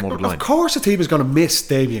Kelly who got them over the line. Of course a team is going to miss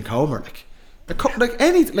Damien Comer.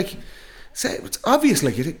 It's obvious.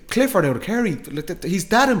 Like Clifford out of Kerry, he's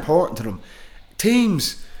that important to them.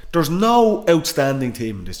 Teams, there's no outstanding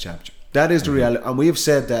team in this championship. That is the reality, and we have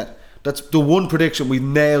said that. That's the one prediction we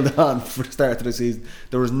nailed on for the start of the season.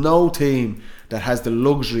 There is no team that has the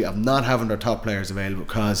luxury of not having their top players available,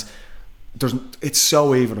 because it's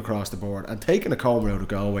so even across the board. And taking a Comer out of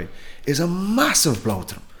Galway is a massive blow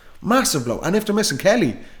to them. Massive blow. And if they're missing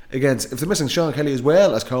if they're missing Sean Kelly as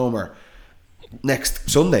well as Comer next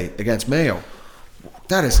Sunday against Mayo,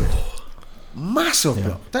 that is a massive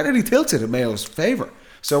blow. That really tilts it in Mayo's favour.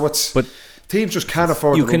 So teams just can't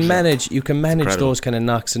afford. You can manage those kind of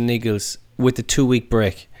knocks and niggles with the 2-week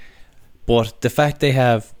break, but the fact they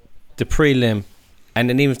have the prelim, and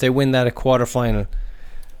then even if they win that a quarter final,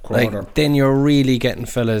 then you're really getting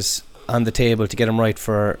fellas on the table to get them right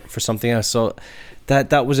for something else. So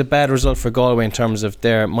that was a bad result for Galway in terms of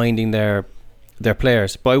their minding their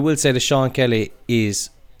players. But I will say that Sean Kelly is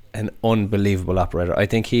an unbelievable operator. I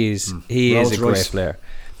think he is a great player.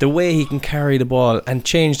 The way he can carry the ball and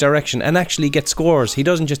change direction and actually get scores. He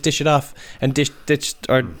doesn't just dish it off and dish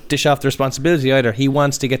off the responsibility either. He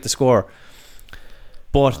wants to get the score.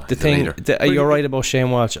 But the thing, you're right about Shane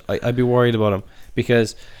Walsh. I'd be worried about him,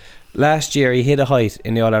 because last year he hit a height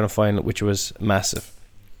in the All-Ireland final which was massive,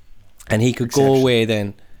 and he could go away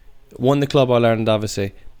then, won the club All-Ireland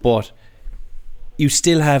obviously, but you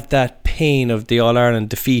still have that pain of the All-Ireland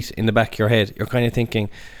defeat in the back of your head. You're kind of thinking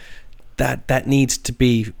that needs to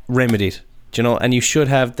be remedied, and you should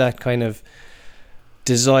have that kind of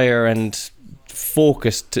desire and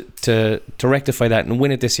focus to rectify that and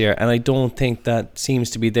win it this year. And I don't think that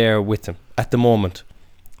seems to be there with him at the moment.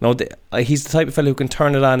 No, he's the type of fellow who can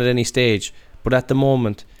turn it on at any stage, but at the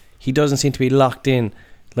moment he doesn't seem to be locked in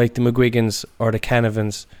like the McGuigans or the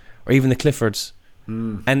Canavans or even the Cliffords.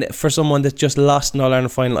 And for someone that just lost an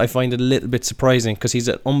All-Ireland final, I find it a little bit surprising, because he's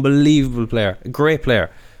an unbelievable player, a great player,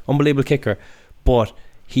 unbelievable kicker, but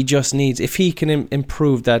he just needs, if he can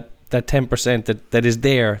improve that 10% that is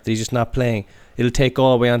there, that he's just not playing, it'll take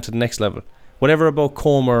all the way on to the next level. Whatever about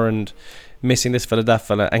Comer and missing this fella, that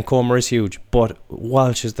fella, and Comer is huge, but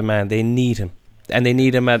Walsh is the man. They need him, and they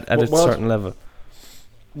need him at a certain level.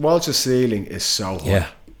 Walsh's ceiling is so high. Yeah.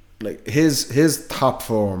 Like his top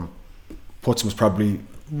form puts him as probably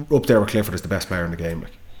up there with Clifford as the best player in the game.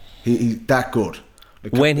 Like he's that good.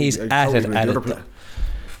 Like, when he's at it.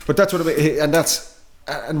 But that's what I mean,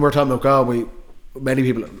 and we're talking about Galway. Many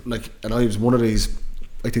people, and I was one of these.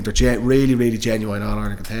 I think they're really, really genuine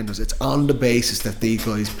All-Ireland contenders. It's on the basis that these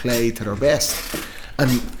guys play to their best, and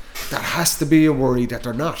that has to be a worry that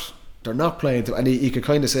they're not. They're not playing to. And you could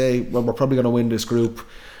kind of say, well, we're probably going to win this group.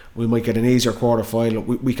 We might get an easier quarter final.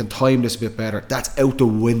 We can time this a bit better. That's out the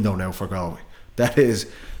window now for Galway. That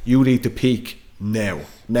is, you need to peak now,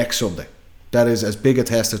 next Sunday. That is as big a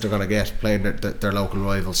test as they're going to get playing their local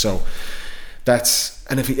rivals. So that's,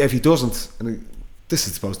 and if he doesn't, and this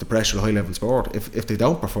is supposed to pressure a high level sport. If they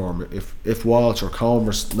don't perform, if Walsh or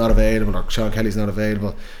Comer's not available or Sean Kelly's not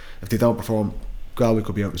available, if they don't perform, Galway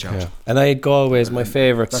could be out of the challenge. Yeah. And I had Galway as my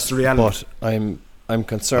favourites. That's the reality. But I'm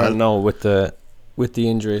concerned now with the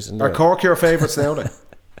injuries. And are Cork your favourites now then?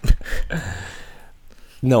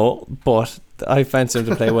 No, but I fancy him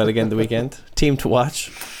to play well again the weekend. Team to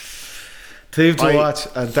watch. Watch,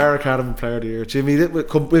 and Derek Hanneman Player of the Year. Jimmy, we'll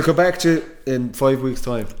come back to you in 5 weeks'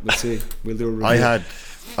 time. We'll see. We'll do a review.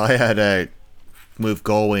 I had moved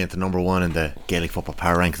Galway into number one in the Gaelic Football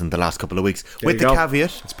Power Rankings in the last couple of weeks, with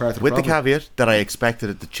the caveat that I expected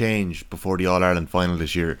it to change before the All-Ireland final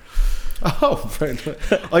this year. Oh, very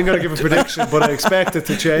nice. I'm going to give a prediction, but I expect it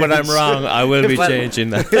to change. When I'm wrong, I will be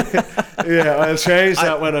changing that. Yeah, I'll change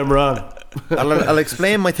that when I'm wrong. I'll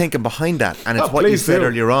explain my thinking behind that, and it's what you said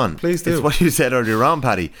earlier on. Please do. It's what you said earlier on,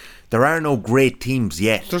 Paddy. There are no great teams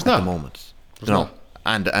yet at the moment. No,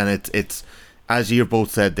 and it's as you've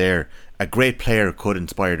both said there, a great player could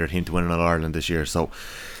inspire their team to win in All-Ireland this year. So,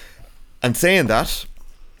 and saying that,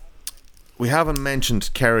 we haven't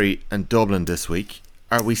mentioned Kerry and Dublin this week.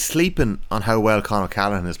 Are we sleeping on how well Conor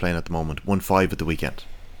Callaghan is playing at the moment? 1-5 at the weekend.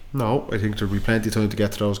 No, I think there'll be plenty of time to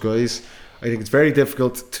get to those guys. I think it's very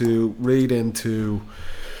difficult to read into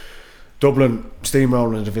Dublin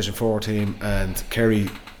steamrolling a Division 4 team and Kerry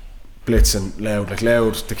blitzing Louth. Like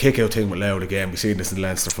Louth, the kick out thing with Louth again, we seen this in the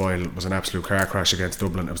Leinster final, it was an absolute car crash against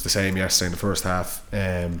Dublin. It was the same yesterday in the first half,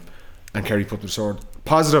 and Kerry put the sword.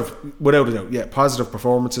 Positive, without a doubt, yeah, positive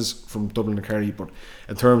performances from Dublin and Kerry, but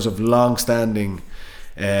in terms of long standing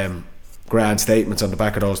grand statements on the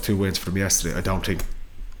back of those 2 wins for them yesterday, I don't think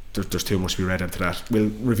there's too much to be read into that. We'll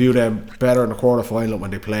review them better in the quarter final when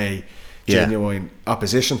they play genuine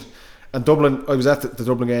opposition. And Dublin, I was at the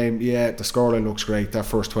Dublin game. Yeah, the scoreline looks great. That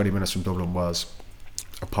first 20 minutes from Dublin was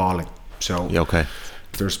appalling. So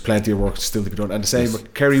there's plenty of work still to be done. And the same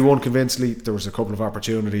with Kerry won convincingly. There was a couple of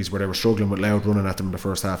opportunities where they were struggling with Louth running at them in the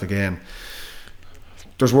first half again.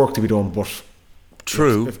 There's work to be done, but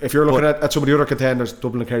true. If you're looking at some of the other contenders,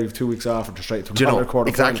 Dublin and Kerry have 2 weeks off and they're straight to the quarter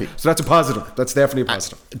exactly final. So that's a positive. That's definitely a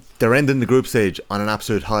positive. They're ending the group stage on an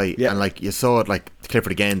absolute high, yeah. And like you saw it, like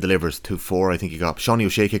Clifford again delivers 2-4. I think he got Shawnee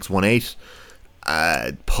O'Shea kicks 1-8.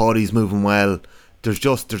 Paddy's moving well.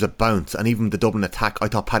 There's a bounce, and even the Dublin attack, I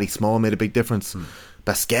thought Paddy Small made a big difference.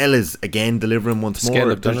 Pascal is again delivering once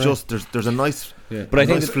more. There's a nice, but I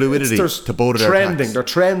think nice fluidity to both of their attacks. They're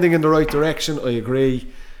trending in the right direction. I agree.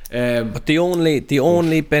 But the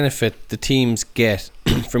only benefit the teams get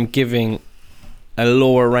from giving a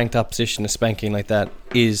lower ranked opposition a spanking like that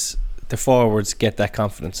is the forwards get that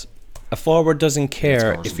confidence. A forward doesn't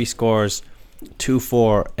care if he scores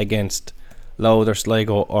 2-4 against Louth or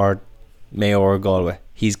Sligo or Mayo or Galway.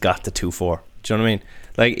 He's got the 2-4. Do you know what I mean?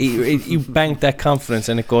 Like you bank that confidence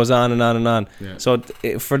and it goes on and on and on. Yeah. So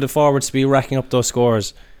for the forwards to be racking up those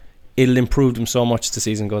scores, it'll improve them so much as the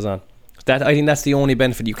season goes on. I think that's the only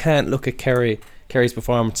benefit. You can't look at Kerry's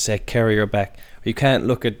performance and say Kerry are back. Or you can't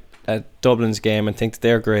look at Dublin's game and think that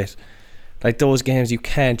they're great. Like those games, you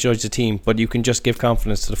can't judge the team, but you can just give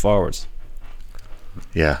confidence to the forwards.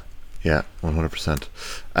 Yeah, 100%.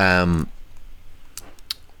 I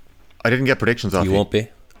didn't get predictions off you. You won't be.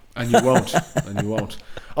 And you won't.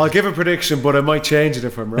 I'll give a prediction, but I might change it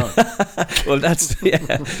if I'm wrong. Well,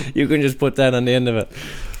 you can just put that on the end of it.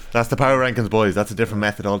 That's the power rankings, boys. That's a different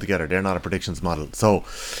method altogether. They're not a predictions model. So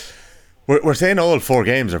we're saying all 4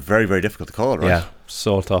 games are very, very difficult to call, right? Yeah,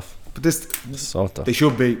 so tough. But they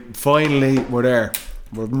should be. Finally, we're there.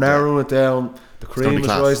 We're narrowing it down. The cream is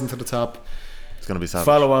rising to the top. It's going to be savage.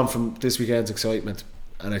 Follow on from this weekend's excitement,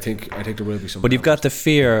 and I think there will be some. But you've got the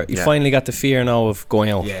fear. You finally got the fear now of going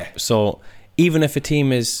out. Yeah. So even if a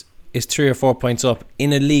team is 3 or 4 points up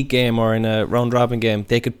in a league game or in a round robin game,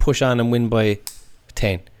 they could push on and win by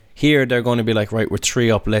 10. Here they're going to be like, right, we're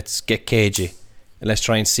 3 up, let's get cagey and let's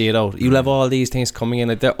try and see it out. You'll have all these things coming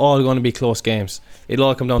in. They're all going to be close games. It'll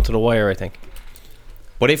all come down to the wire, I think.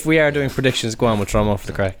 But if we are doing predictions, go on, we'll throw them off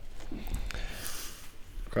the crack.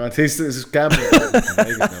 Go on, this is gambling.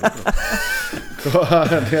 Go on,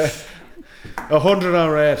 yeah. 100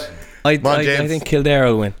 on red. I think Kildare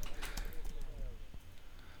will win.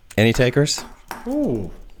 Any takers?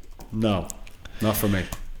 Ooh, no, not for me.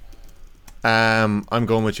 I'm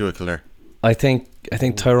going with you at Kildare. I think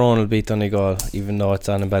Tyrone will beat Donegal, even though it's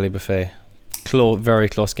on in Ballybuffet. Very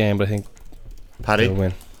close game, but I think Paddy will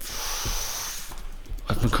win.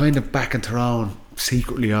 I've been kind of backing Tyrone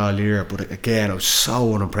secretly all year, but again, I was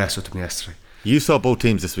so unimpressed with them yesterday. You saw both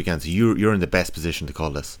teams this weekend, so you're in the best position to call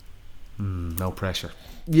this. No pressure.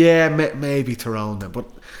 Yeah, maybe Tyrone then, but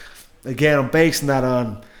again, I'm basing that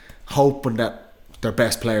on hoping that their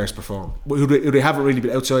best players perform, who they haven't really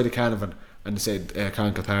been outside of Canavan and said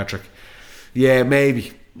Conn Kilpatrick. Yeah,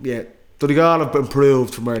 maybe. Yeah, Donegal have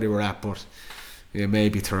improved from where they were at, but yeah,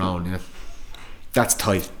 maybe Tyrone. Yeah, that's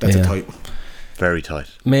tight. That's a tight one. Very tight.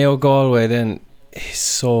 Mayo Galway then is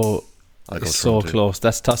so close.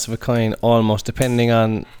 That's toss of a coin almost, depending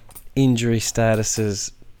on injury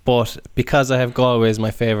statuses. But because I have Galway as my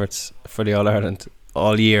favourites for the All Ireland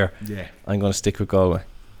all year, I'm going to stick with Galway.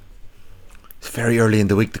 It's very early in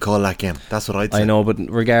the week to call that game. That's what I'd say. I know, but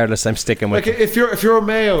regardless, I'm sticking with it. If you're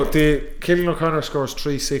Mayo, Killian O'Connor scores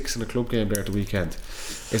 3-6 in a club game there at the weekend.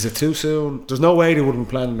 Is it too soon? There's no way they wouldn't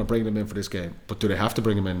be planning on bringing him in for this game, but do they have to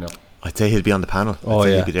bring him in now? I'd say he'll be on the panel. Oh, I'd say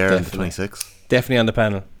yeah, he'll be there on the definitely. 26th. Definitely on the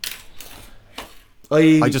panel.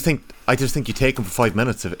 I just think you take him for 5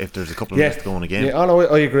 minutes if there's a couple of minutes to go in a game. Yeah,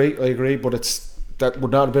 I agree, but that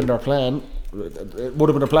would not have been their plan. It would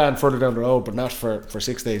have been a plan further down the road, but not for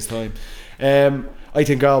 6 days' time. I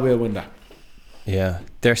think Galway will win that. Yeah,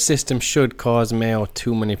 their system should cause Mayo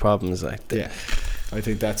too many problems. I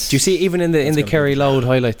think that's. Do you see even in the Kerry Loud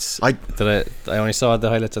highlights? I only saw the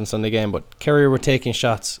highlights on Sunday game, but Kerry were taking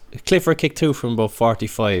shots. Clifford kicked 2 from about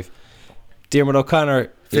 45. Dermot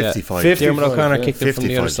O'Connor 55. Dermot O'Connor kicked it from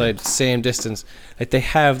the other 55, side, same distance. Like, they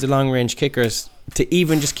have the long range kickers to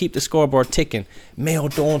even just keep the scoreboard ticking. Mayo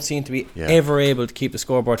don't seem to be ever able to keep the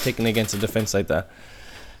scoreboard ticking against a defence like that.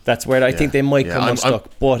 That's where I think they might come unstuck,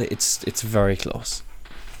 but it's very close.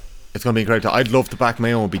 It's going to be great. I'd love to back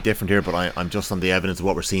Mayo and be different here, but I'm just on the evidence of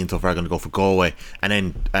what we're seeing so far. Going to go for Galway and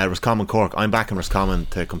then Roscommon Cork. I'm backing Roscommon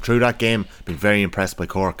to come through that game. Been very impressed by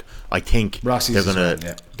Cork. I think they're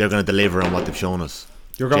going to deliver on what they've shown us.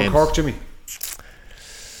 You're going Cork, Jimmy.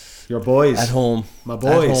 Your boys at home. My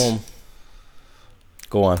boys at home.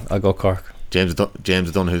 Go on, I'll go Cork. James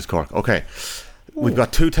Donoghue's Cork. Okay. We've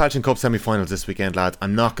got 2 Tailteann Cup semi-finals this weekend, lads.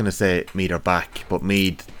 I'm not going to say Meath are back, but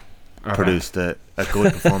Meath produced a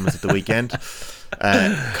good performance at the weekend.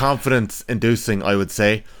 Confidence inducing, I would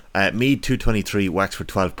say. Meath 223, Wexford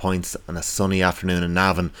 12 points on a sunny afternoon in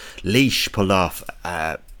Navan. Laois pulled off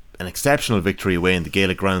an exceptional victory away in the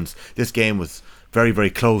Gaelic grounds. This game was very, very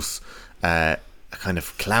close. A kind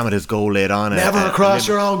of calamitous goal laid on. Never across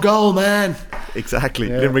your own goal, man. Exactly.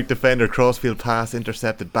 Limerick defender, crossfield pass,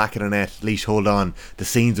 intercepted, back of the net. Laois hold on. The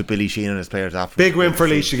scenes with Billy Sheehan and his players after. Big win for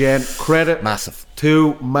Laois again. Credit. Massive.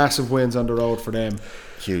 2 massive wins on the road for them.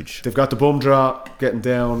 Huge. They've got the bum draw getting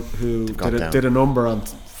down, who did a number on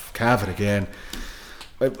Cavan again.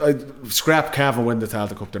 I scrap Cavan win the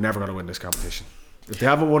Tailteann Cup. They're never going to win this competition. If they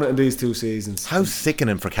haven't won it in these 2 seasons. How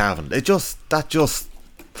sickening for Cavan. They just fell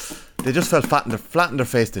flat in their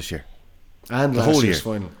face this year. And the whole year.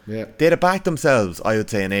 Final. Yeah. They'd have backed themselves, I would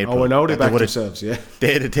say, in April. Oh, I know they backed themselves, yeah.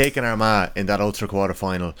 They'd have taken Armagh in that Ulster quarter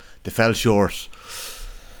final. They fell short.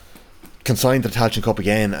 Consigned the Tailteann Cup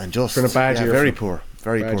again and just been a bad year. Very poor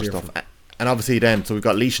stuff. And obviously then, so we've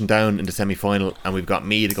got Laois and Down in the semi-final, and we've got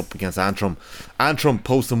Meath up against Antrim. Antrim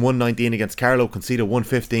posting 119 against Carlow, conceded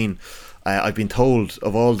 115. I've been told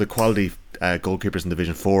of all the quality goalkeepers in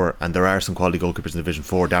Division 4, and there are some quality goalkeepers in Division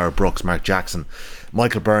 4, Darragh Brooks, Mark Jackson.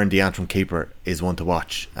 Michael Byrne, the Antrim keeper, is one to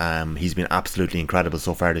watch. He's been absolutely incredible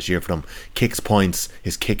so far this year for them. Kicks points,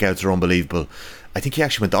 his kickouts are unbelievable. I think he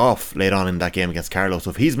actually went off late on in that game against Carlow, so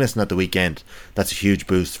if he's missing at the weekend, that's a huge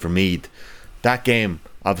boost for Meath. That game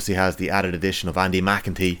obviously has the added addition of Andy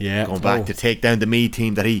McEntee going back to take down the Meath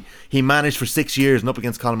team that he managed for 6 years and up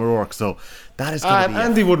against Colin O'Rourke. So that is going to be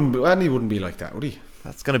Andy wouldn't be like that, would he?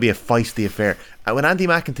 That's going to be a feisty affair. When Andy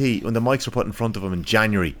McEntee, when the mics were put in front of him in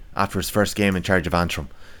January after his first game in charge of Antrim,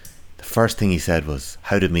 the first thing he said was,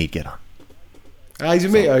 "How did Meath get on?" He's a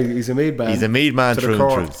Meath man. He's a Meath man through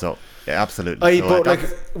and through. So yeah, absolutely.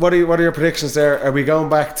 What are your predictions there? Are we going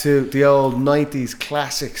back to the old 90s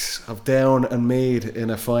classics of Down and Meath in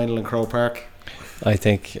a final in Croke Park? I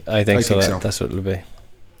think so. That's what it'll be.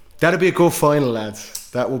 That'd be a good final, lads.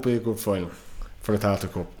 That would be a good final for the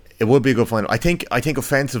Tailteann Cup. It would be a good final. I think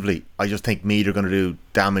offensively, I just think Meath are going to do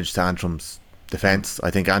damage to Antrim's defence.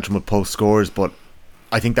 I think Antrim will post scores, but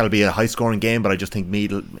I think that'll be a high scoring game. But I just think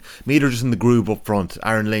Meath are just in the groove up front.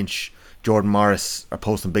 Aaron Lynch, Jordan Morris are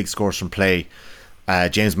posting big scores from play.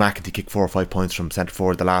 James McEntee kicked 4 or 5 points from centre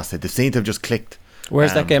forward the last day. They seem to have just clicked.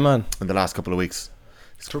 Where's that game on? In the last couple of weeks.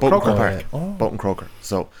 It's Croker Park. Boughton Croker.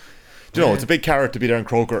 So, it's a big carrot to be there in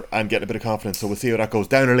Croker and getting a bit of confidence. So we'll see how that goes.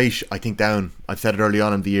 Down or Laois, I think Down. I've said it early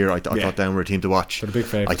on in the year. I thought Down were a team to watch. They're the big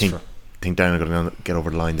favourites. I think Down are going to get over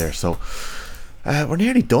the line there. So we're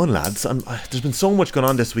nearly done, lads. There's been so much going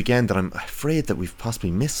on this weekend that I'm afraid that we've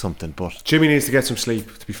possibly missed something. But Jimmy needs to get some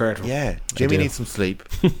sleep, to be fair to him. Yeah, Jimmy needs some sleep.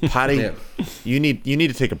 Paddy, you need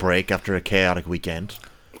to take a break after a chaotic weekend.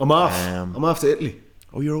 I'm off. I'm off to Italy.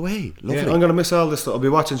 Oh, you're away. Lovely. Yeah, I'm going to miss all this stuff. I'll be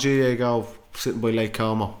watching GA go sitting by Lake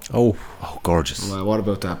Como. Oh, gorgeous. Well, what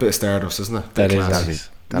about that? Bit of Stardust, isn't it? That is.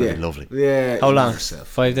 That'd be lovely. Yeah. How long?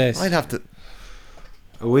 5 days? I'd have to.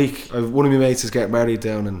 A week. One of my mates is getting married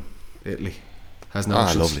down in Italy. Has no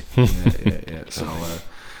options. Lovely. Yeah. So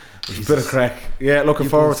a bit of crack. Yeah, looking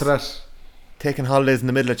forward to that. Taking holidays in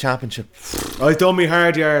the middle of championship. I've done me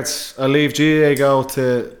hard yards. I'll leave GA go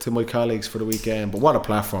to my colleagues for the weekend. But what a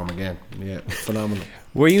platform again. Yeah, phenomenal.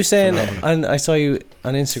 Were you saying, and I saw you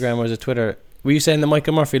on Instagram or was it Twitter, were you saying that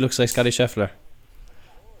Michael Murphy looks like Scotty Scheffler?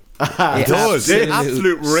 He does.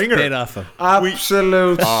 Absolute ringer. Spit off him.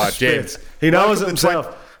 Absolute James. He knows it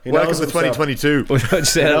himself. Welcome to 2022. What did you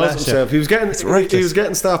say He that knows last year? himself. He was getting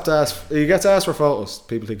reckless. stopped to ask. He gets asked for photos.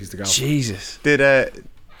 People think he's the golfer. Jesus. Did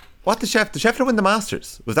what the Scheffler win the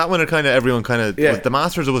Masters? Was that when it kind of everyone kind of Yeah. was the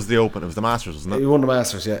Masters or was the Open? It was the Masters, wasn't He it? won the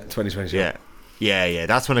Masters, 2022. Yeah.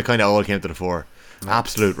 That's when it kind of all came to the fore.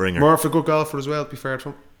 Absolute ringer. Murphy, a good golfer as well. To be fair to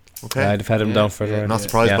him. Okay. I'd have had him down for the Not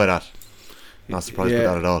surprised Yeah. by that. Not surprised by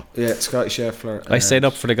that at all. Yeah, Scotty Scheffler. I stayed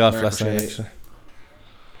up for the golf Mark last night, O'Shea. actually.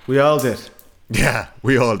 We all did. Yeah,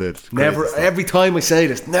 we all did. Never. Crazy stuff. Every time I say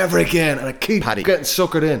this, never again, and I keep Paddy. getting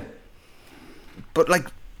suckered in. But like,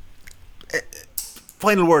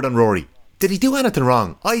 final word on Rory. Did he do anything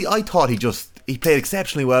wrong? I thought he played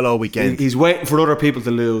exceptionally well all weekend. He's waiting for other people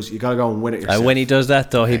to lose. You gotta go and win it yourself. When he does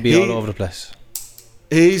that, though, he'd be all over the place.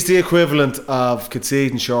 He's the equivalent of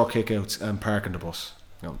conceding short kickouts and parking the bus.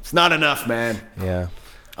 No, it's not enough, man. Yeah.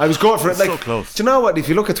 I was going for it. It's Like, so close. do you know what? If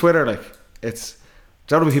you look at Twitter, like, it's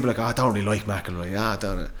there'll be people like, I don't really like McIlroy. I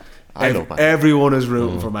don't. I love McIlroy. Everyone is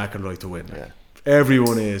rooting for McIlroy to win. Yeah.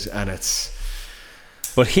 Everyone is, and it's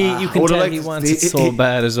But you can would've tell liked he to- wants it so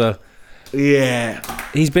bad as well. yeah.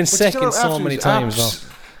 He's been But you second know, so absolutely, many times.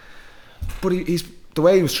 But he's the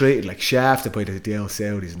way he was treated, like shafted by the DL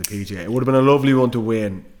Saudis and the PGA. It would have been a lovely one to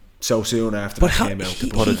win so soon after But that how, came out.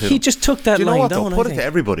 he just took that Do you know line what though? down. Put I it think. to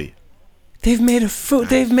everybody. They've made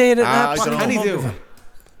They've made it I absolute. don't What can he hug do? of him.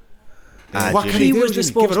 What Jimmy. can He he do? was the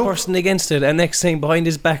Jimmy? Give it up. spokesperson against it, and next thing behind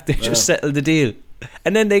his back, they just settled the deal.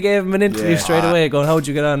 And then they gave him an interview Yeah. straight away, going, "How'd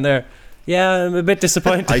you get on there?" Yeah, I'm a bit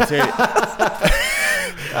disappointed. I'd say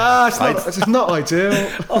It's not ideal.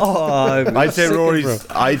 I'd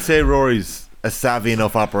say Rory's a savvy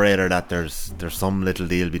enough operator that there's some little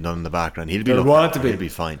deal being done in the background. He'll be There looked want after. to be. He'll be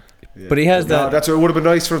fine. But he has No, that. that's what it would have been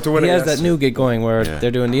nice for him to win. He it has that yesterday. new gig going where Yeah.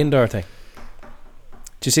 they're doing the indoor thing.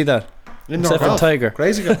 Do you see that? Indoor Except for golf. Tiger.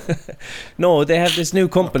 Crazy guy. No, they have this new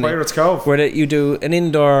company Pirates Cove. where you do an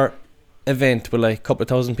indoor event with like a couple of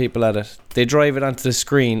thousand people at it. They drive it onto the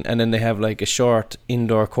screen, and then they have like a short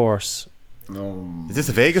indoor course. Is this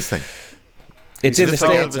a Vegas thing? It's in the Just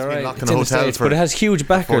like States, Elvis being alright. locked in It's a in the hotel States, for but it has huge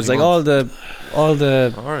backers. 40 Like months. all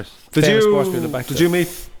the All right. Did famous sports people you back did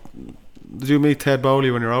there. you meet Ted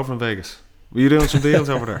Bowley when you were over in Vegas? Were you doing some deals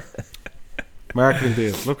over there? Marketing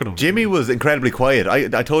deals. Look at him. Jimmy was incredibly quiet.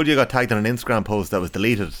 I told you I got tagged on an Instagram post that was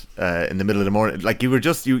deleted in the middle of the morning. Like you were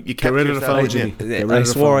just you kept rid of the yourself phone, in. Jimmy. Get rid I of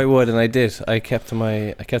the swore phone. I would, and I did. I kept to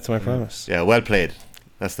my promise. Yeah, well played.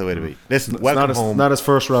 That's the way to be. Listen, It's welcome home. not his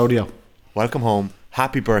first rodeo. Welcome home.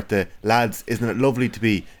 Happy birthday, lads! Isn't it lovely to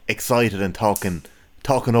be excited and talking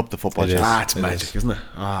up the football? It is. chat? It's magic, isn't it?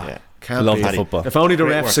 Yeah. Can't Love beat the it. football. If only the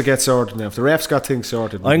Great refs work. would get sorted now. If the refs got things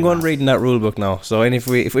sorted, I'm going reading that rule book now. So, and if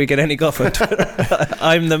we get any guff on Twitter,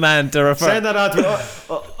 I'm the man to refer. Send that on to me.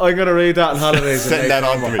 I'm going to read that on holidays. Send that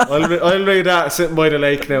on to me. I'll read that sitting by the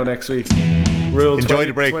lake now next week. Rule Enjoy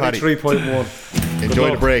the break, Paddy. 23.1.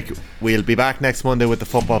 Enjoy the break. We'll be back next Monday with the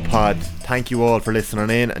football pod. Thank you all for listening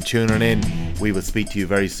in and tuning in. We will speak to you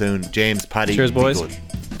very soon. James, Paddy, Cheers, be boys. good.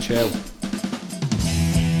 Ciao.